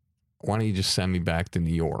 why don't you just send me back to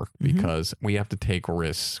New York? Because we have to take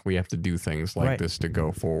risks. We have to do things like this to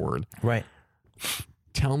go forward." Right.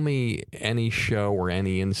 Tell me any show or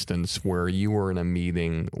any instance where you were in a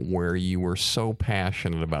meeting where you were so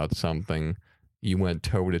passionate about something you went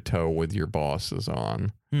toe-to-toe with your bosses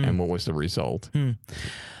on, and what was the result?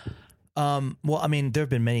 Well, I mean, there have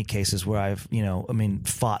been many cases where I've,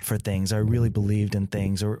 fought for things. I really believed in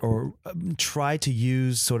things or tried to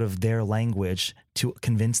use sort of their language to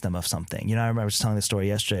convince them of something. I remember I was telling the story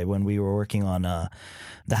yesterday when we were working on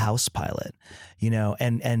the House pilot,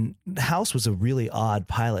 and House was a really odd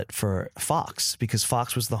pilot for Fox because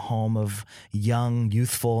Fox was the home of young,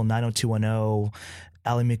 youthful 90210,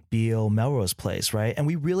 Ally McBeal, Melrose Place, right? And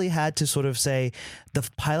we really had to sort of say the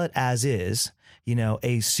pilot as is,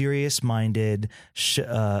 a serious-minded,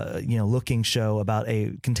 looking show about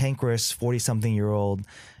a cantankerous 40-something-year-old,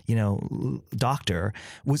 doctor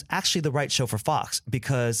was actually the right show for Fox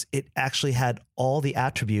because it actually had all the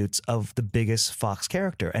attributes of the biggest Fox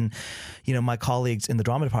character. And, my colleagues in the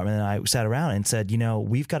drama department and I sat around and said,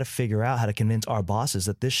 we've got to figure out how to convince our bosses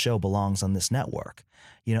that this show belongs on this network,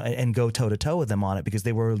 and go toe-to-toe with them on it because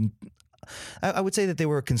they were – I would say that they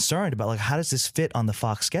were concerned about, like, how does this fit on the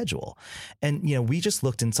Fox schedule? And, we just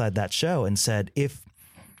looked inside that show and said, if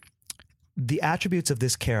the attributes of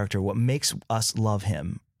this character, what makes us love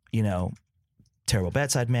him, terrible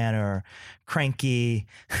bedside manner, cranky,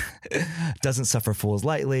 doesn't suffer fools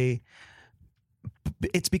lightly,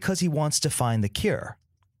 it's because he wants to find the cure.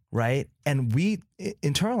 Right. And we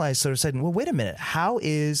internalized sort of said, well, wait a minute. How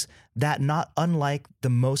is that not unlike the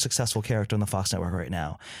most successful character on the Fox network right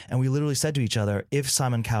now? And we literally said to each other, if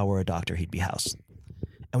Simon Cowell were a doctor, he'd be House.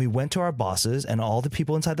 And we went to our bosses and all the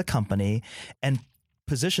people inside the company and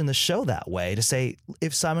positioned the show that way to say,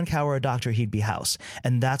 if Simon Cowell were a doctor, he'd be House.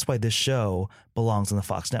 And that's why this show belongs on the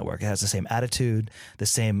Fox network. It has the same attitude, the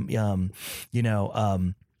same,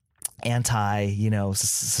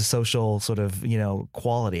 social sort of,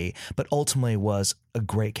 quality, but ultimately was a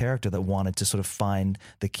great character that wanted to sort of find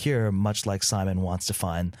the cure, much like Simon wants to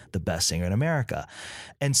find the best singer in America.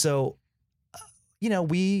 And so,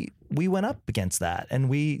 we went up against that and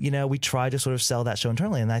we tried to sort of sell that show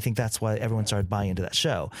internally. And I think that's why everyone started buying into that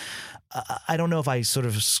show. I don't know if I sort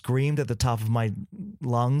of screamed at the top of my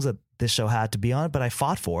lungs that this show had to be on it, but I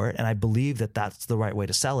fought for it. And I believe that that's the right way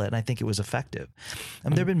to sell it. And I think it was effective.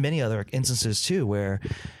 And there have been many other instances too, where,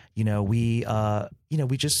 you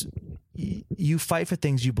fight for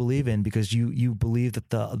things you believe in because you believe that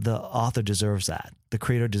the author deserves that. The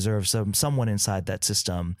creator deserves someone inside that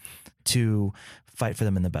system to fight for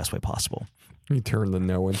them in the best way possible. You turn the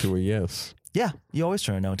no into a yes. Yeah, you always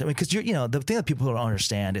turn a no into it because the thing that people don't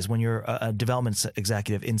understand is when you're a development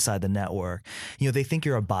executive inside the network, they think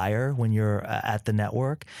you're a buyer when you're at the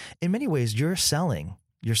network. In many ways, you're selling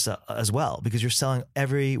yourself as well because you're selling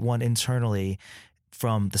everyone internally,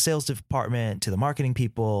 from the sales department to the marketing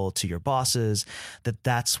people to your bosses,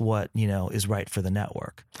 that's what is right for the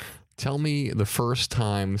network. Tell me the first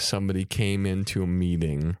time somebody came into a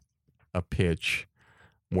meeting, a pitch,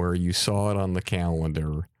 where you saw it on the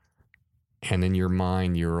calendar. And in your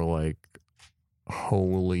mind, you're like,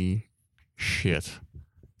 holy shit,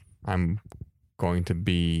 I'm going to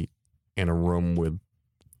be in a room with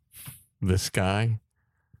this guy.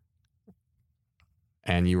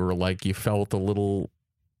 And you were like, you felt a little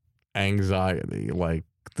anxiety, like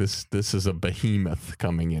this is a behemoth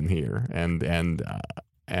coming in here. And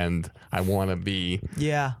I want to be.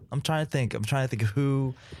 Yeah, I'm trying to think of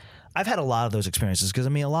who. I've had a lot of those experiences because, a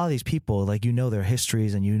lot of these people, like, their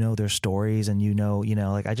histories and their stories and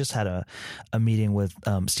like I just had a meeting with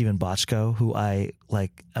Stephen Bochco, who I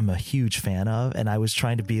am a huge fan of. And I was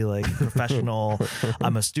trying to be like professional.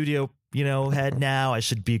 I'm a studio head now. I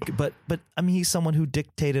should be, but I mean, he's someone who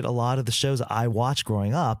dictated a lot of the shows I watched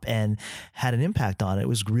growing up and had an impact on it. It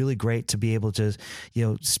was really great to be able to,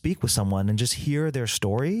 speak with someone and just hear their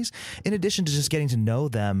stories, in addition to just getting to know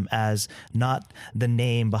them as not the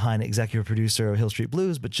name behind executive producer of Hill Street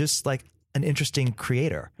Blues, but just like an interesting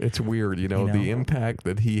creator. It's weird, the impact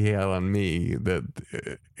that he had on me,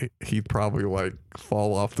 that he'd probably like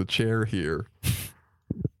fall off the chair here,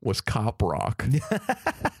 was Cop Rock.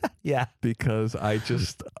 Yeah. Because I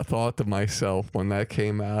just thought to myself when that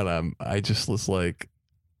came out, I just was like,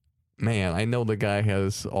 man, I know the guy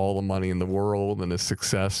has all the money in the world and is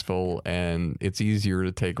successful, and it's easier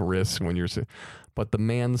to take risks when you're... But the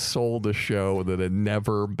man sold a show that had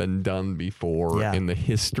never been done before in the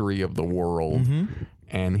history of the world. Mm-hmm.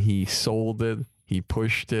 And he sold it. He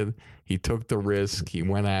pushed it. He took the risk. He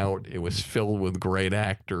went out. It was filled with great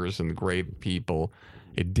actors and great people.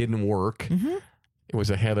 It didn't work. Mm-hmm. It was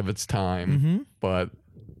ahead of its time, but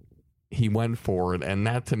he went for it. And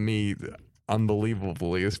that, to me,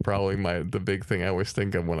 unbelievably, is probably the big thing I always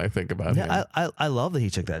think of when I think about him. I love that he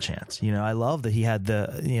took that chance. I love that he had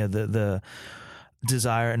the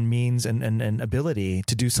desire and means and ability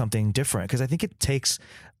to do something different. Because I think it takes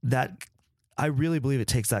that. I really believe it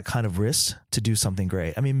takes that kind of risk to do something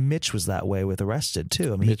great. I mean, Mitch was that way with Arrested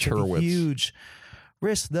too. I mean, Mitch Hurwitz. A huge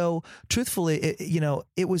risk, though. Truthfully,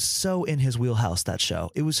 it was so in his wheelhouse, that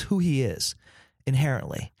show. It was who he is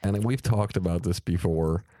inherently. And we've talked about this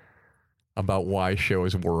before, about why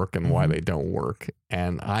shows work and why they don't work.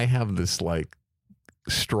 And I have this like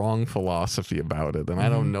strong philosophy about it. And I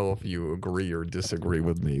don't know if you agree or disagree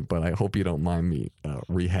with me, but I hope you don't mind me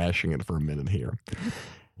rehashing it for a minute here.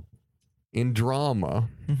 In drama,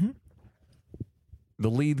 the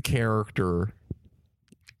lead character...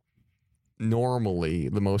 Normally,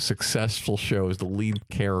 the most successful shows, the lead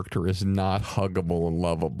character is not huggable and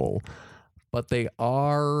lovable, but they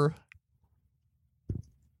are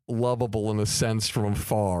lovable in a sense from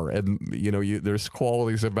afar. And, there's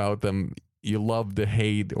qualities about them you love to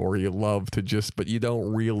hate or you love to but you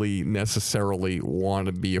don't really necessarily want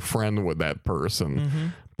to be a friend with that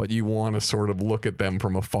person, but you want to sort of look at them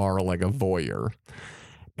from afar like a voyeur.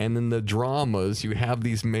 And in the dramas, you have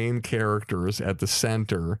these main characters at the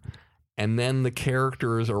center, and then the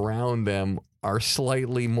characters around them are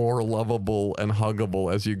slightly more lovable and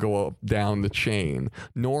huggable as you go up down the chain.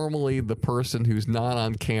 Normally, the person who's not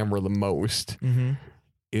on camera the most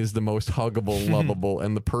is the most huggable, lovable,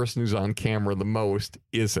 and the person who's on camera the most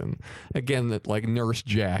isn't. Again, like Nurse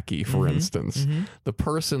Jackie, for instance. The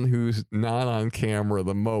person who's not on camera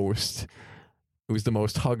the most, who's the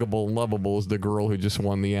most huggable and lovable, is the girl who just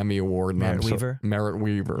won the Emmy Award. Merritt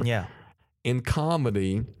Weaver. Yeah. In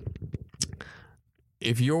comedy,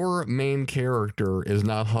 if your main character is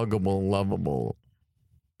not huggable and lovable,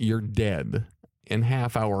 you're dead. In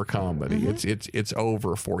half-hour comedy, it's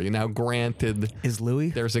over for you. Now, granted, is Louis?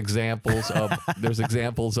 There's examples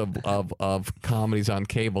of comedies on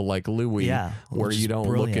cable like Louis, where you don't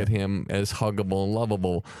look at him as huggable and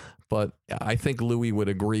lovable. But I think Louis would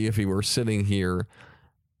agree if he were sitting here.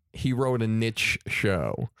 He wrote a niche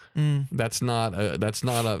show. That's not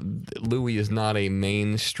a Louis is not a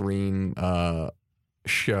mainstream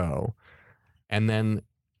show. And then,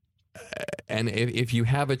 and if you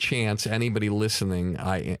have a chance, anybody listening,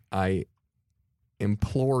 I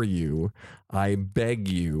implore you, I beg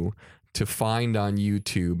you to find on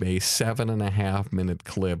YouTube a 7.5-minute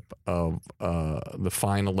clip of the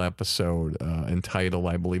final episode entitled,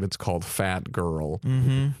 I believe it's called Fat Girl,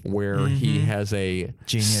 where he has a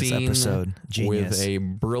scene episode. With a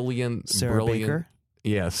brilliant Sarah Baker?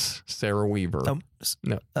 Yes, Sarah Weaver.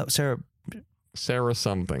 Sarah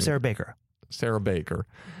something. Sarah Baker. Sarah Baker.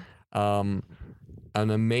 An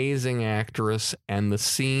amazing actress, and the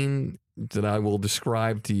scene that I will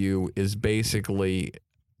describe to you is basically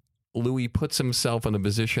Louis puts himself in a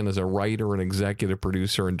position as a writer and executive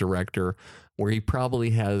producer and director where he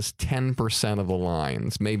probably has 10% of the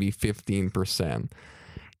lines, maybe 15%.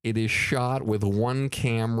 It is shot with one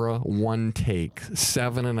camera, one take,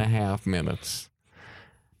 7.5 minutes.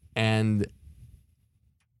 And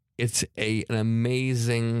it's an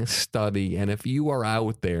amazing study. And if you are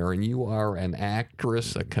out there and you are an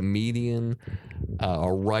actress, a comedian,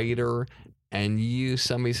 a writer, and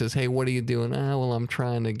somebody says, hey, what are you doing? Well, I'm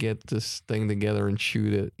trying to get this thing together and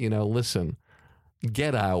shoot it. Listen,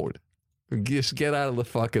 get out. Just get out of the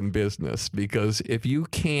fucking business, because if you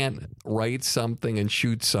can't write something and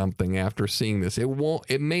shoot something after seeing this,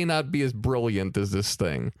 it may not be as brilliant as this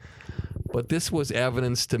thing. But this was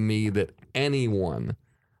evidence to me that anyone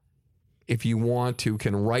if you want to,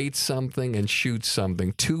 can write something and shoot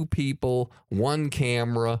something. 2 people, 1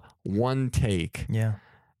 camera, 1 take. Yeah.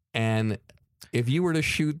 And if you were to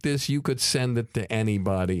shoot this, you could send it to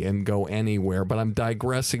anybody and go anywhere. But I'm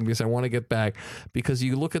digressing because I want to get back, because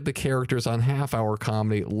you look at the characters on Half Hour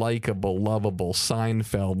Comedy: likable, lovable,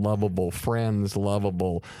 Seinfeld, lovable, Friends,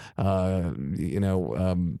 lovable,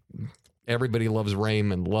 Everybody Loves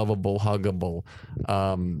Raymond, lovable, huggable.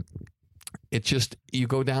 It's just, you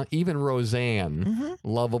go down, even Roseanne,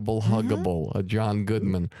 lovable, huggable, John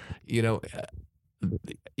Goodman,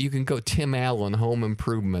 you can go Tim Allen, Home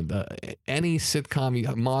Improvement, any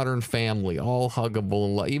sitcom, Modern Family, all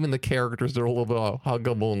huggable, and even the characters are a little bit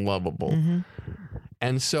huggable and lovable.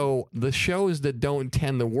 And so the shows that don't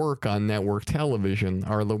tend to work on network television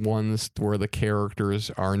are the ones where the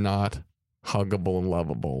characters are not huggable and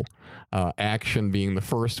lovable. Action being the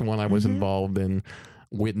first one I was involved in,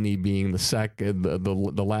 Whitney being the second,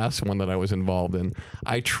 the last one that I was involved in.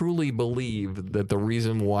 I truly believe that the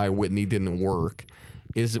reason why Whitney didn't work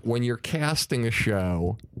is that when you're casting a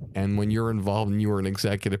show and when you're involved and you are an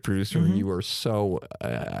executive producer and you are so,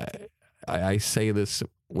 I say this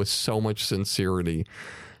with so much sincerity,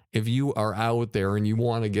 if you are out there and you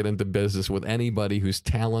want to get into business with anybody who's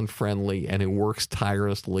talent friendly and who works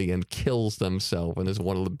tirelessly and kills themselves and is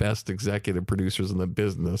one of the best executive producers in the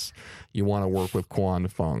business, you want to work with Quan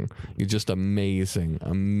Fung. You're just amazing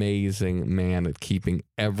man at keeping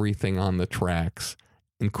everything on the tracks.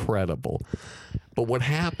 Incredible. But what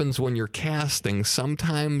happens when you're casting,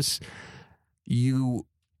 sometimes you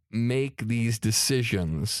make these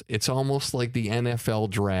decisions. It's almost like the NFL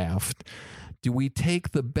draft. Do we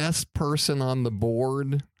take the best person on the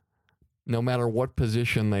board, no matter what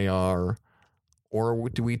position they are, or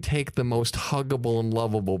do we take the most huggable and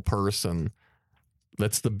lovable person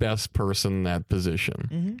that's the best person in that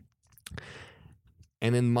position?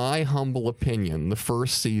 And in my humble opinion, the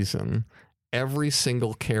first season, every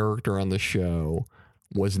single character on the show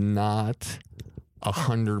was not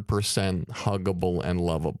 100% huggable and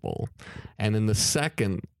lovable. And in the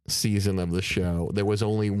second season of the show, there was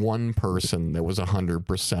only one person that was 100%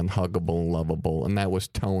 huggable and lovable, and that was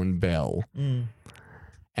Tone Bell. And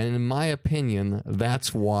in my opinion,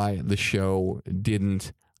 that's why the show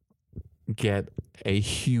didn't get a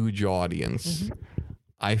huge audience.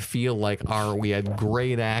 I feel like we had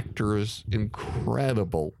great actors,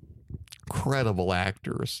 incredible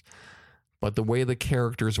actors, but the way the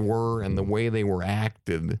characters were and the way they were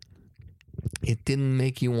acted, it didn't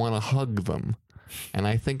make you want to hug them. And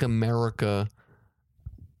I think America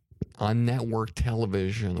on network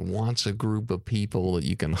television wants a group of people that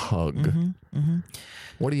you can hug.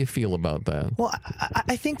 What do you feel about that? Well,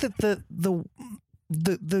 I think that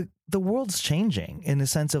the world's changing in the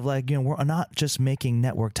sense of we're not just making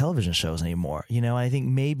network television shows anymore. I think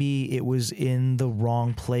maybe it was in the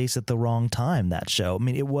wrong place at the wrong time, that show. I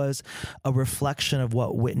mean, it was a reflection of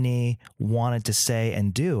what Whitney wanted to say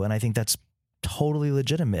and do. And I think that's totally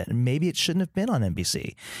legitimate. And maybe it shouldn't have been on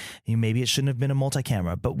NBC. Maybe it shouldn't have been a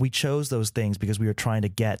multi-camera, but we chose those things because we were trying to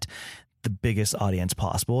get the biggest audience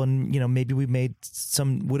possible. And, maybe would have made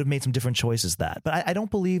some different choices but I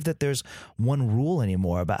don't believe that there's one rule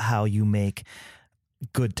anymore about how you make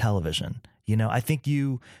good television. I think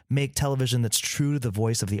you make television that's true to the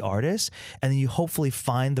voice of the artist, and then you hopefully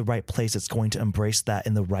find the right place that's going to embrace that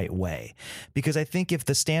in the right way. Because I think if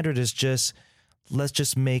the standard is just, let's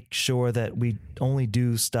just make sure that we only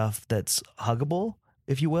do stuff that's huggable,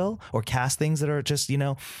 if you will, or cast things that are just,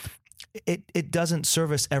 it doesn't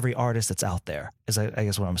service every artist that's out there, is I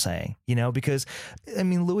guess what I'm saying, because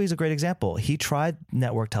Louis is a great example. He tried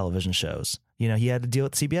network television shows. He had to deal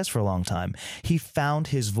with CBS for a long time. He found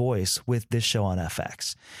his voice with this show on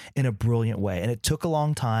FX in a brilliant way. And it took a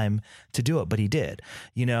long time to do it, but he did,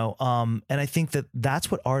 and I think that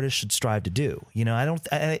that's what artists should strive to do.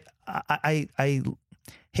 I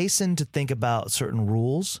hasten to think about certain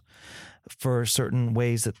rules for certain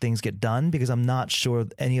ways that things get done, because I'm not sure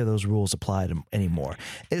any of those rules apply anymore.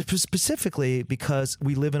 It's specifically because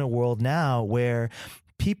we live in a world now where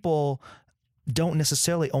people don't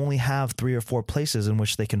necessarily only have 3 or 4 places in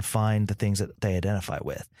which they can find the things that they identify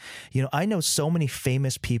with. I know so many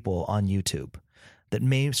famous people on YouTube that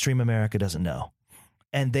mainstream America doesn't know.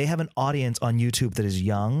 And they have an audience on YouTube that is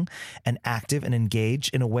young and active and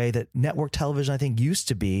engaged in a way that network television, I think, used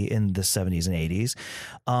to be in the 70s and 80s,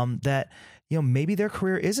 that, maybe their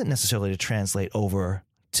career isn't necessarily to translate over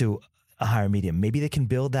to a higher medium. Maybe they can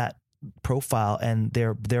build that profile and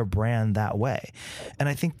their brand that way. And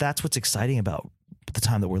I think that's what's exciting about the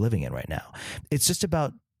time that we're living in right now. It's just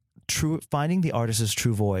about finding the artist's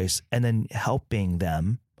true voice and then helping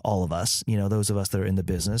them, all of us, those of us that are in the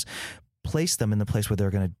business, place them in the place where they're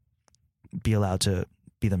going to be allowed to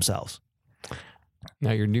be themselves.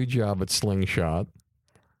 Now, your new job at Slingshot,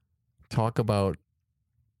 talk about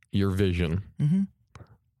your vision. Mm-hmm.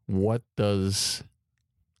 What does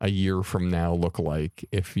a year from now look like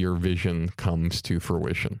if your vision comes to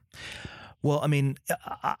fruition? Well, I mean,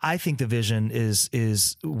 I think the vision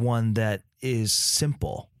is one that is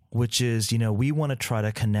simple, which is, we want to try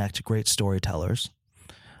to connect great storytellers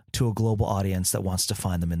to a global audience that wants to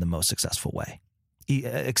find them in the most accessible way.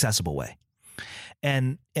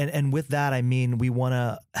 And with that, I mean, we want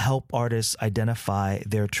to help artists identify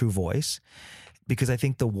their true voice, because I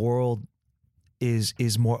think the world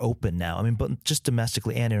is more open now. I mean, but just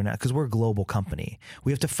domestically and internet, because we're a global company.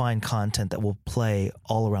 We have to find content that will play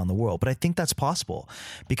all around the world. But I think that's possible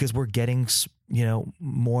because we're getting,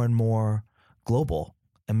 more and more global.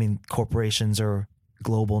 I mean, corporations are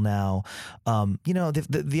global now.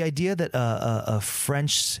 The idea that a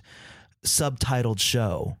French subtitled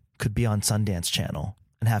show could be on Sundance Channel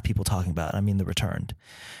and have people talking about it. I mean, The Returned.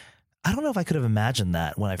 I don't know if I could have imagined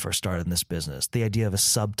that when I first started in this business, the idea of a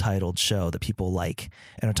subtitled show that people like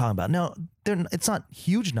and are talking about. No, it's not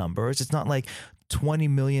huge numbers. It's not like 20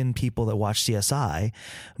 million people that watch CSI,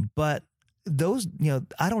 but those,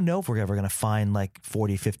 I don't know if we're ever going to find like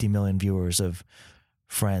 40, 50 million viewers of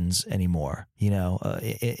Friends anymore.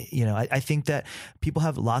 I think that people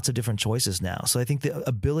have lots of different choices now. So I think the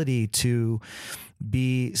ability to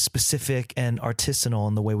be specific and artisanal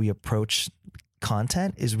in the way we approach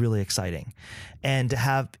content is really exciting, and to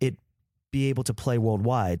have it be able to play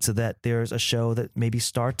worldwide, so that there's a show that maybe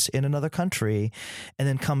starts in another country and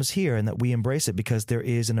then comes here, and that we embrace it because there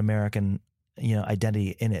is an American,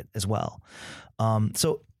 identity in it as well.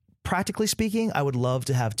 So practically speaking, I would love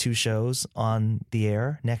to have 2 shows on the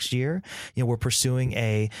air next year. We're pursuing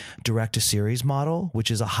a direct to series model, which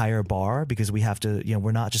is a higher bar because we have to,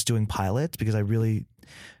 we're not just doing pilots, because I really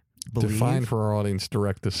define for our audience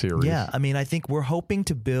direct to series. Yeah. I mean, I think we're hoping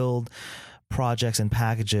to build projects and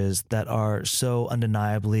packages that are so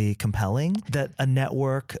undeniably compelling that a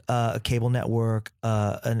network, a cable network,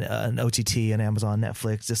 an OTT, an Amazon,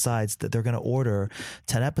 Netflix decides that they're going to order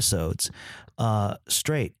 10 episodes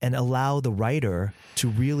straight, and allow the writer to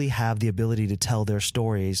really have the ability to tell their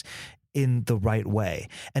stories in the right way,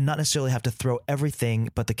 and not necessarily have to throw everything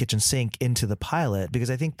but the kitchen sink into the pilot,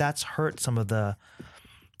 because I think that's hurt some of the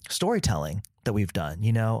storytelling that we've done.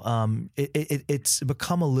 It's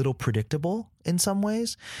become a little predictable in some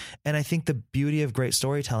ways, and I think the beauty of great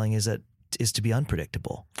storytelling is to be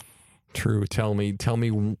unpredictable. True. Tell me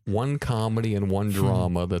one comedy and one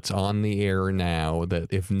drama that's on the air now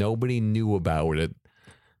that if nobody knew about it,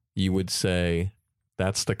 you would say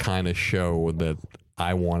that's the kind of show that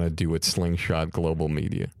I want to do at Slingshot Global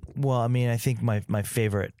Media. Well, I mean, I think my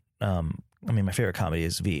favorite comedy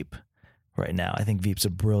is Veep. Right now, I think Veep's a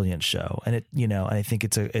brilliant show, and I think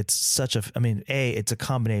it's a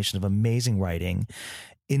combination of amazing writing,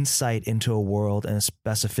 insight into a world, and a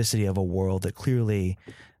specificity of a world that clearly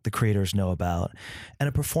the creators know about, and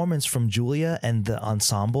a performance from Julia and the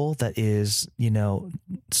ensemble that is,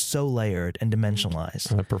 so layered and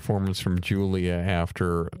dimensionalized. A performance from Julia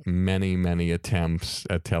after many, many attempts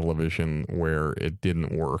at television where it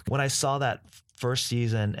didn't work. When I saw that first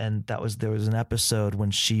season, and there was an episode when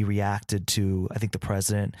she reacted to, I think, the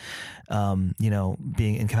president, being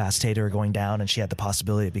incapacitated or going down, and she had the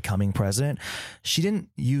possibility of becoming president. She didn't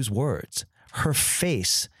use words. Her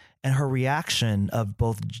face and her reaction of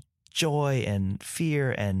both joy and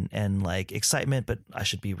fear and like excitement, but I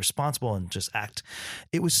should be responsible and just act.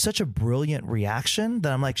 It was such a brilliant reaction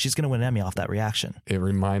that I'm like, she's going to win an Emmy off that reaction. It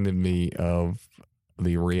reminded me of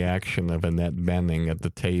the reaction of Annette Bening at the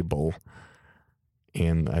table.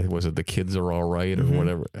 And was it The Kids Are All Right or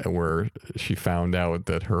whatever, where she found out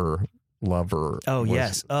that her lover. Oh,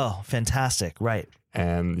 yes. Oh, fantastic. Right.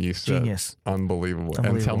 And you said, genius. Unbelievable.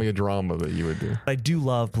 And tell me a drama that you would do. I do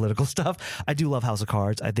love political stuff. I do love House of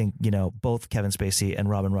Cards. I think, both Kevin Spacey and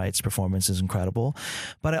Robin Wright's performance is incredible.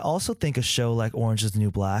 But I also think a show like Orange is the New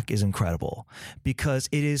Black is incredible because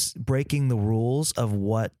it is breaking the rules of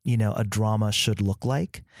what, a drama should look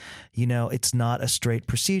like. It's not a straight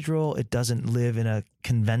procedural. It doesn't live in a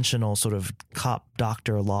conventional sort of cop,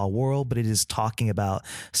 doctor, law world, but it is talking about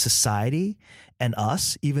society and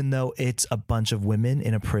us. Even though it's a bunch of women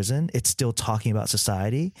in a prison, it's still talking about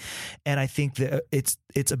society. And I think that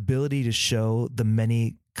its ability to show the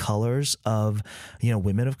many colors of,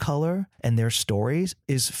 women of color and their stories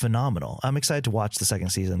is phenomenal. I'm excited to watch the second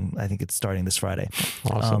season. I think it's starting this Friday.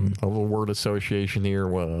 Awesome. A little word association here.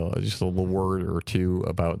 Well, just a little word or two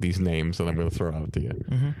about these names that I'm going to throw out to you.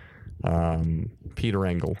 Peter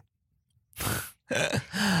Engel.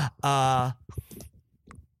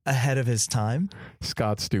 Ahead of his time.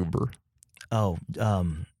 Scott Stuber. Oh,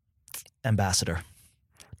 Ambassador.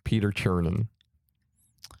 Peter Chernin.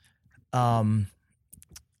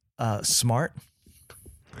 Smart.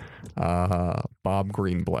 Bob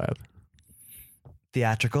Greenblatt.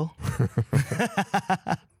 Theatrical.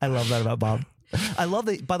 I love that about Bob. I love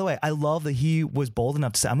that. By the way, I love that he was bold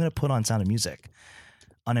enough to say, "I'm going to put on Sound of Music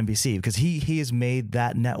on NBC," because he has made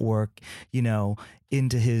that network,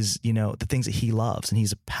 into his, the things that he loves, and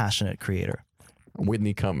he's a passionate creator.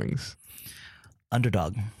 Whitney Cummings.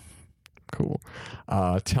 Underdog. Cool.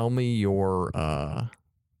 Tell me your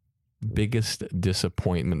biggest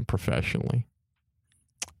disappointment professionally.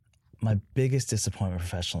 My biggest disappointment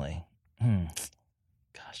professionally.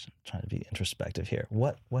 Gosh, I'm trying to be introspective here.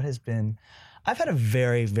 What has been? I've had a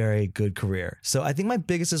very, very good career. So I think my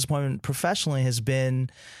biggest disappointment professionally has been,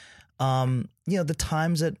 the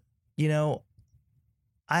times that,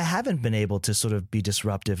 I haven't been able to sort of be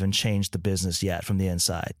disruptive and change the business yet from the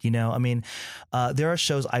inside. There are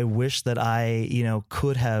shows I wish that I,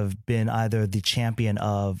 could have been either the champion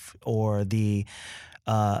of or the,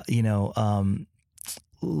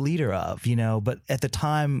 leader of, but at the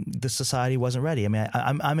time the society wasn't ready. I mean,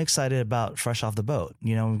 I'm excited about Fresh Off the Boat,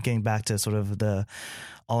 getting back to sort of the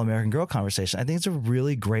All-American Girl conversation. I think it's a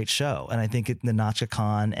really great show. And I think the Nacha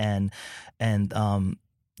Khan and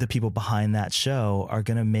the people behind that show are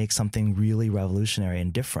going to make something really revolutionary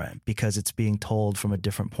and different because it's being told from a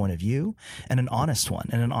different point of view and an honest one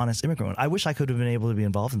and an honest immigrant one. I wish I could have been able to be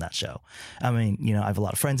involved in that show. I mean, I have a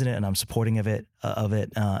lot of friends in it and I'm supporting of it.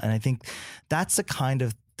 And I think that's the kind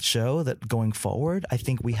of show that going forward, I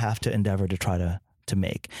think we have to endeavor to try to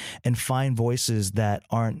make and find voices that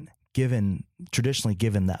aren't traditionally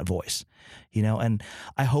given that voice, and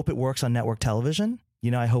I hope it works on network television.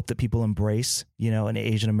 I hope that people embrace, an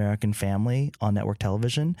Asian American family on network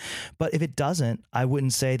television. But if it doesn't, I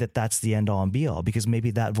wouldn't say that that's the end all and be all, because maybe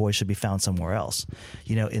that voice should be found somewhere else,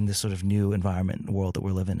 in this sort of new environment and world that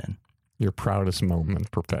we're living in. Your proudest moment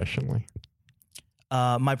professionally?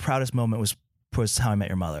 My proudest moment was How I Met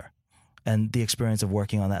Your Mother. And the experience of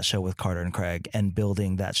working on that show with Carter and Craig and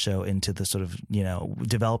building that show into the sort of,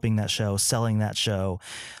 developing that show, selling that show,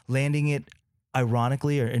 landing it,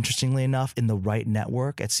 ironically or interestingly enough, in the right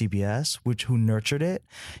network at CBS, who nurtured it,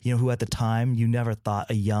 who at the time you never thought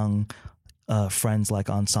a young Friends-like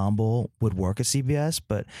ensemble would work at CBS,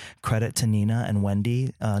 but credit to Nina and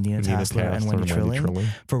Wendy, Nina Tassler and Wendy Trilling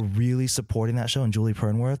for really supporting that show, and Julie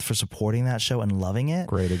Pernworth for supporting that show and loving it.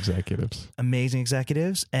 Great executives. Amazing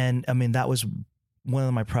executives. And I mean, that was one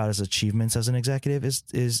of my proudest achievements as an executive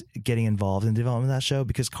is getting involved in the development of that show,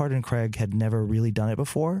 because Carter and Craig had never really done it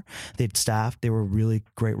before. They'd staffed, they were really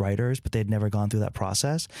great writers, but they'd never gone through that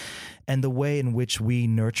process. And the way in which we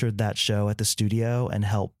nurtured that show at the studio and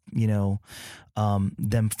helped,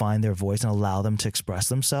 them find their voice and allow them to express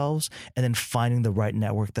themselves, and then finding the right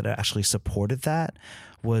network that actually supported that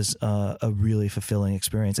was a really fulfilling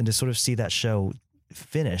experience. And to sort of see that show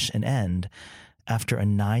finish and end after a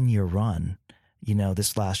 9-year run,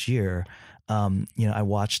 this last year, I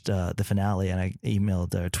watched the finale and I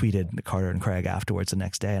emailed or tweeted Carter and Craig afterwards the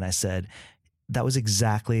next day. And I said, that was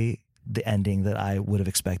exactly the ending that I would have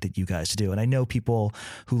expected you guys to do. And I know people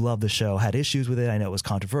who love the show had issues with it. I know it was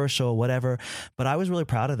controversial, whatever, but I was really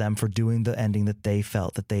proud of them for doing the ending that they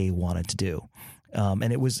felt that they wanted to do.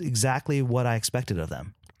 And it was exactly what I expected of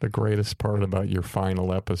them. The greatest part about your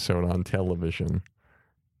final episode on television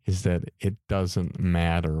is that it doesn't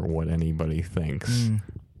matter what anybody thinks.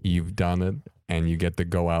 You've done it, and you get to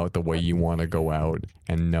go out the way you want to go out,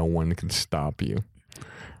 and no one can stop you.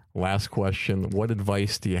 Last question. What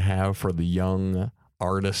advice do you have for the young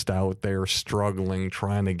artist out there struggling,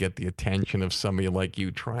 trying to get the attention of somebody like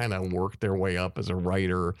you, trying to work their way up as a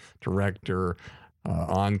writer, director,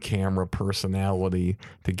 on-camera personality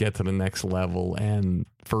to get to the next level? And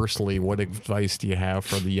firstly, what advice do you have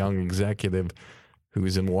for the young executive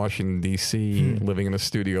who's in Washington, D.C., living in a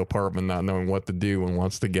studio apartment, not knowing what to do, and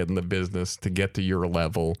wants to get in the business to get to your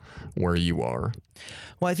level where you are?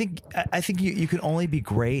 Well, I think you can only be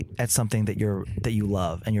great at something that you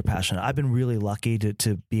love and you're passionate. I've been really lucky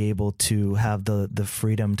to be able to have the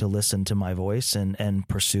freedom to listen to my voice and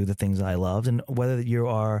pursue the things that I loved. And whether you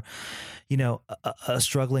are, a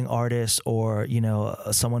struggling artist or,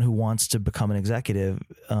 someone who wants to become an executive,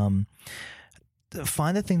 find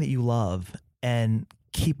the thing that you love and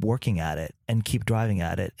keep working at it and keep driving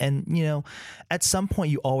at it. And, at some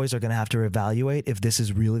point you always are going to have to evaluate if this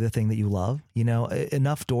is really the thing that you love.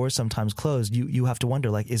 Enough doors sometimes close. You have to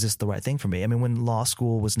wonder, like, is this the right thing for me? I mean, when law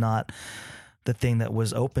school was not the thing that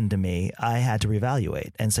was open to me, I had to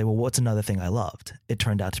reevaluate and say, well, what's another thing I loved? It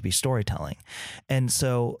turned out to be storytelling. And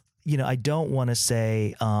so, I don't want to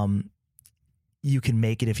say you can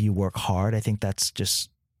make it if you work hard. I think that's just,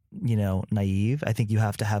 naive. I think you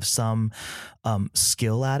have to have some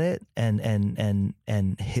skill at it and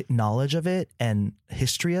knowledge of it and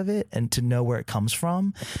history of it, and to know where it comes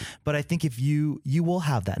from. But I think if you will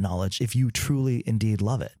have that knowledge if you truly indeed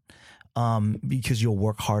love it. Because you'll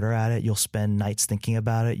work harder at it. You'll spend nights thinking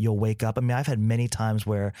about it. You'll wake up. I mean, I've had many times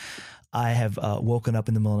where I have woken up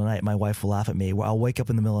in the middle of the night. My wife will laugh at me. Where I'll wake up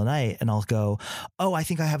in the middle of the night and I'll go, "Oh, I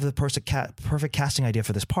think I have the perfect casting idea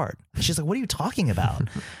for this part." And she's like, "What are you talking about?"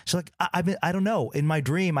 She's like, I don't know. In my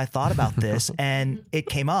dream, I thought about this and it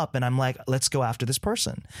came up, and I'm like, let's go after this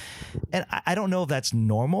person. And I don't know if that's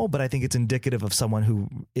normal, but I think it's indicative of someone who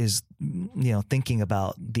is, thinking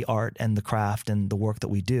about the art and the craft and the work that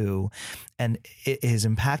we do. And it has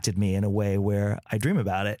impacted me in a way where I dream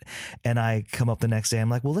about it. And I come up the next day, I'm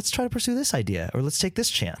like, well, let's try to pursue this idea, or let's take this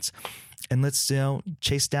chance. And let's,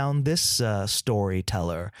 chase down this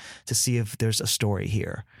storyteller to see if there's a story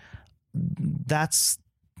here. That's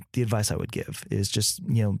the advice I would give, is just,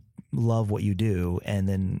 love what you do, and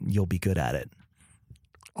then you'll be good at it.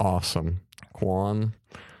 Awesome. Quan,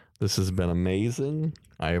 this has been amazing.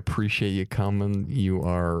 I appreciate you coming. You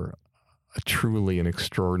are truly an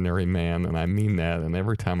extraordinary man, and I mean that. And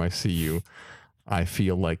every time I see you, I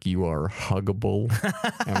feel like you are huggable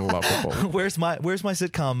and lovable. Where's my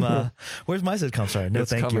sitcom? Where's my sitcom? Sorry, no,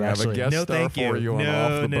 it's thank coming. you. Actually, I have a guest no, star thank for you. on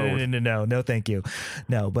Off the Boat. No, thank you.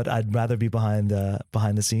 No, but I'd rather be behind the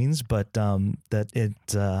scenes. But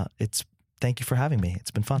it's. Thank you for having me. It's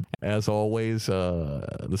been fun. As always,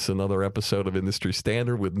 this is another episode of Industry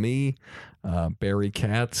Standard with me, Barry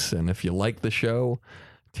Katz. And if you like the show,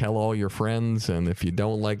 tell all your friends. And if you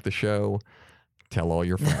don't like the show, tell all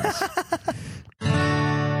your friends.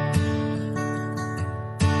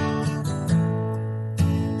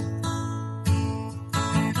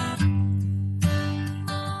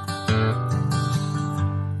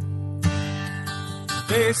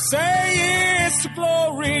 They say it's the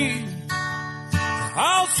glory,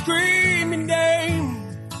 I'll scream your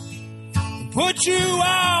name, put you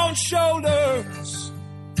on shoulders,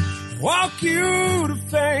 walk you to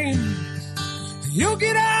fame. You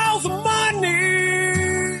get all the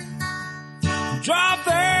money, drive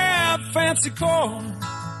that fancy car,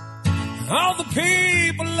 all the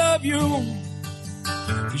people love you,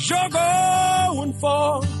 'cause you're going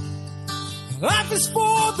far. Life is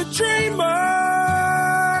for the dreamers,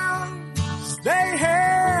 they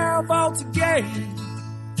have all to gain.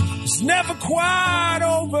 It's never quite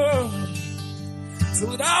over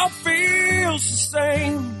till it all feels the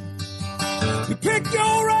same. You pick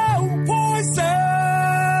your own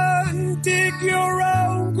poison, dig your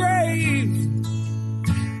own grave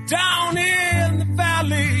down in the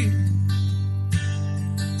valley.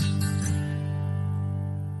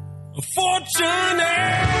 A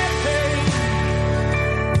fortunate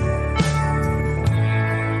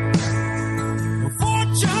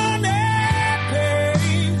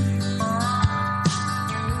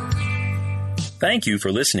Thank you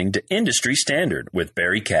for listening to Industry Standard with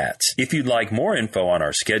Barry Katz. If you'd like more info on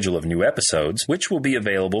our schedule of new episodes, which will be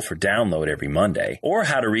available for download every Monday, or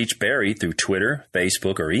how to reach Barry through Twitter,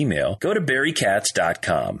 Facebook, or email, go to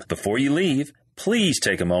barrykatz.com. Before you leave, please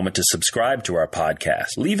take a moment to subscribe to our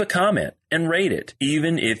podcast, leave a comment, and rate it,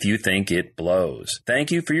 even if you think it blows. Thank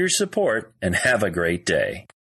you for your support, and have a great day.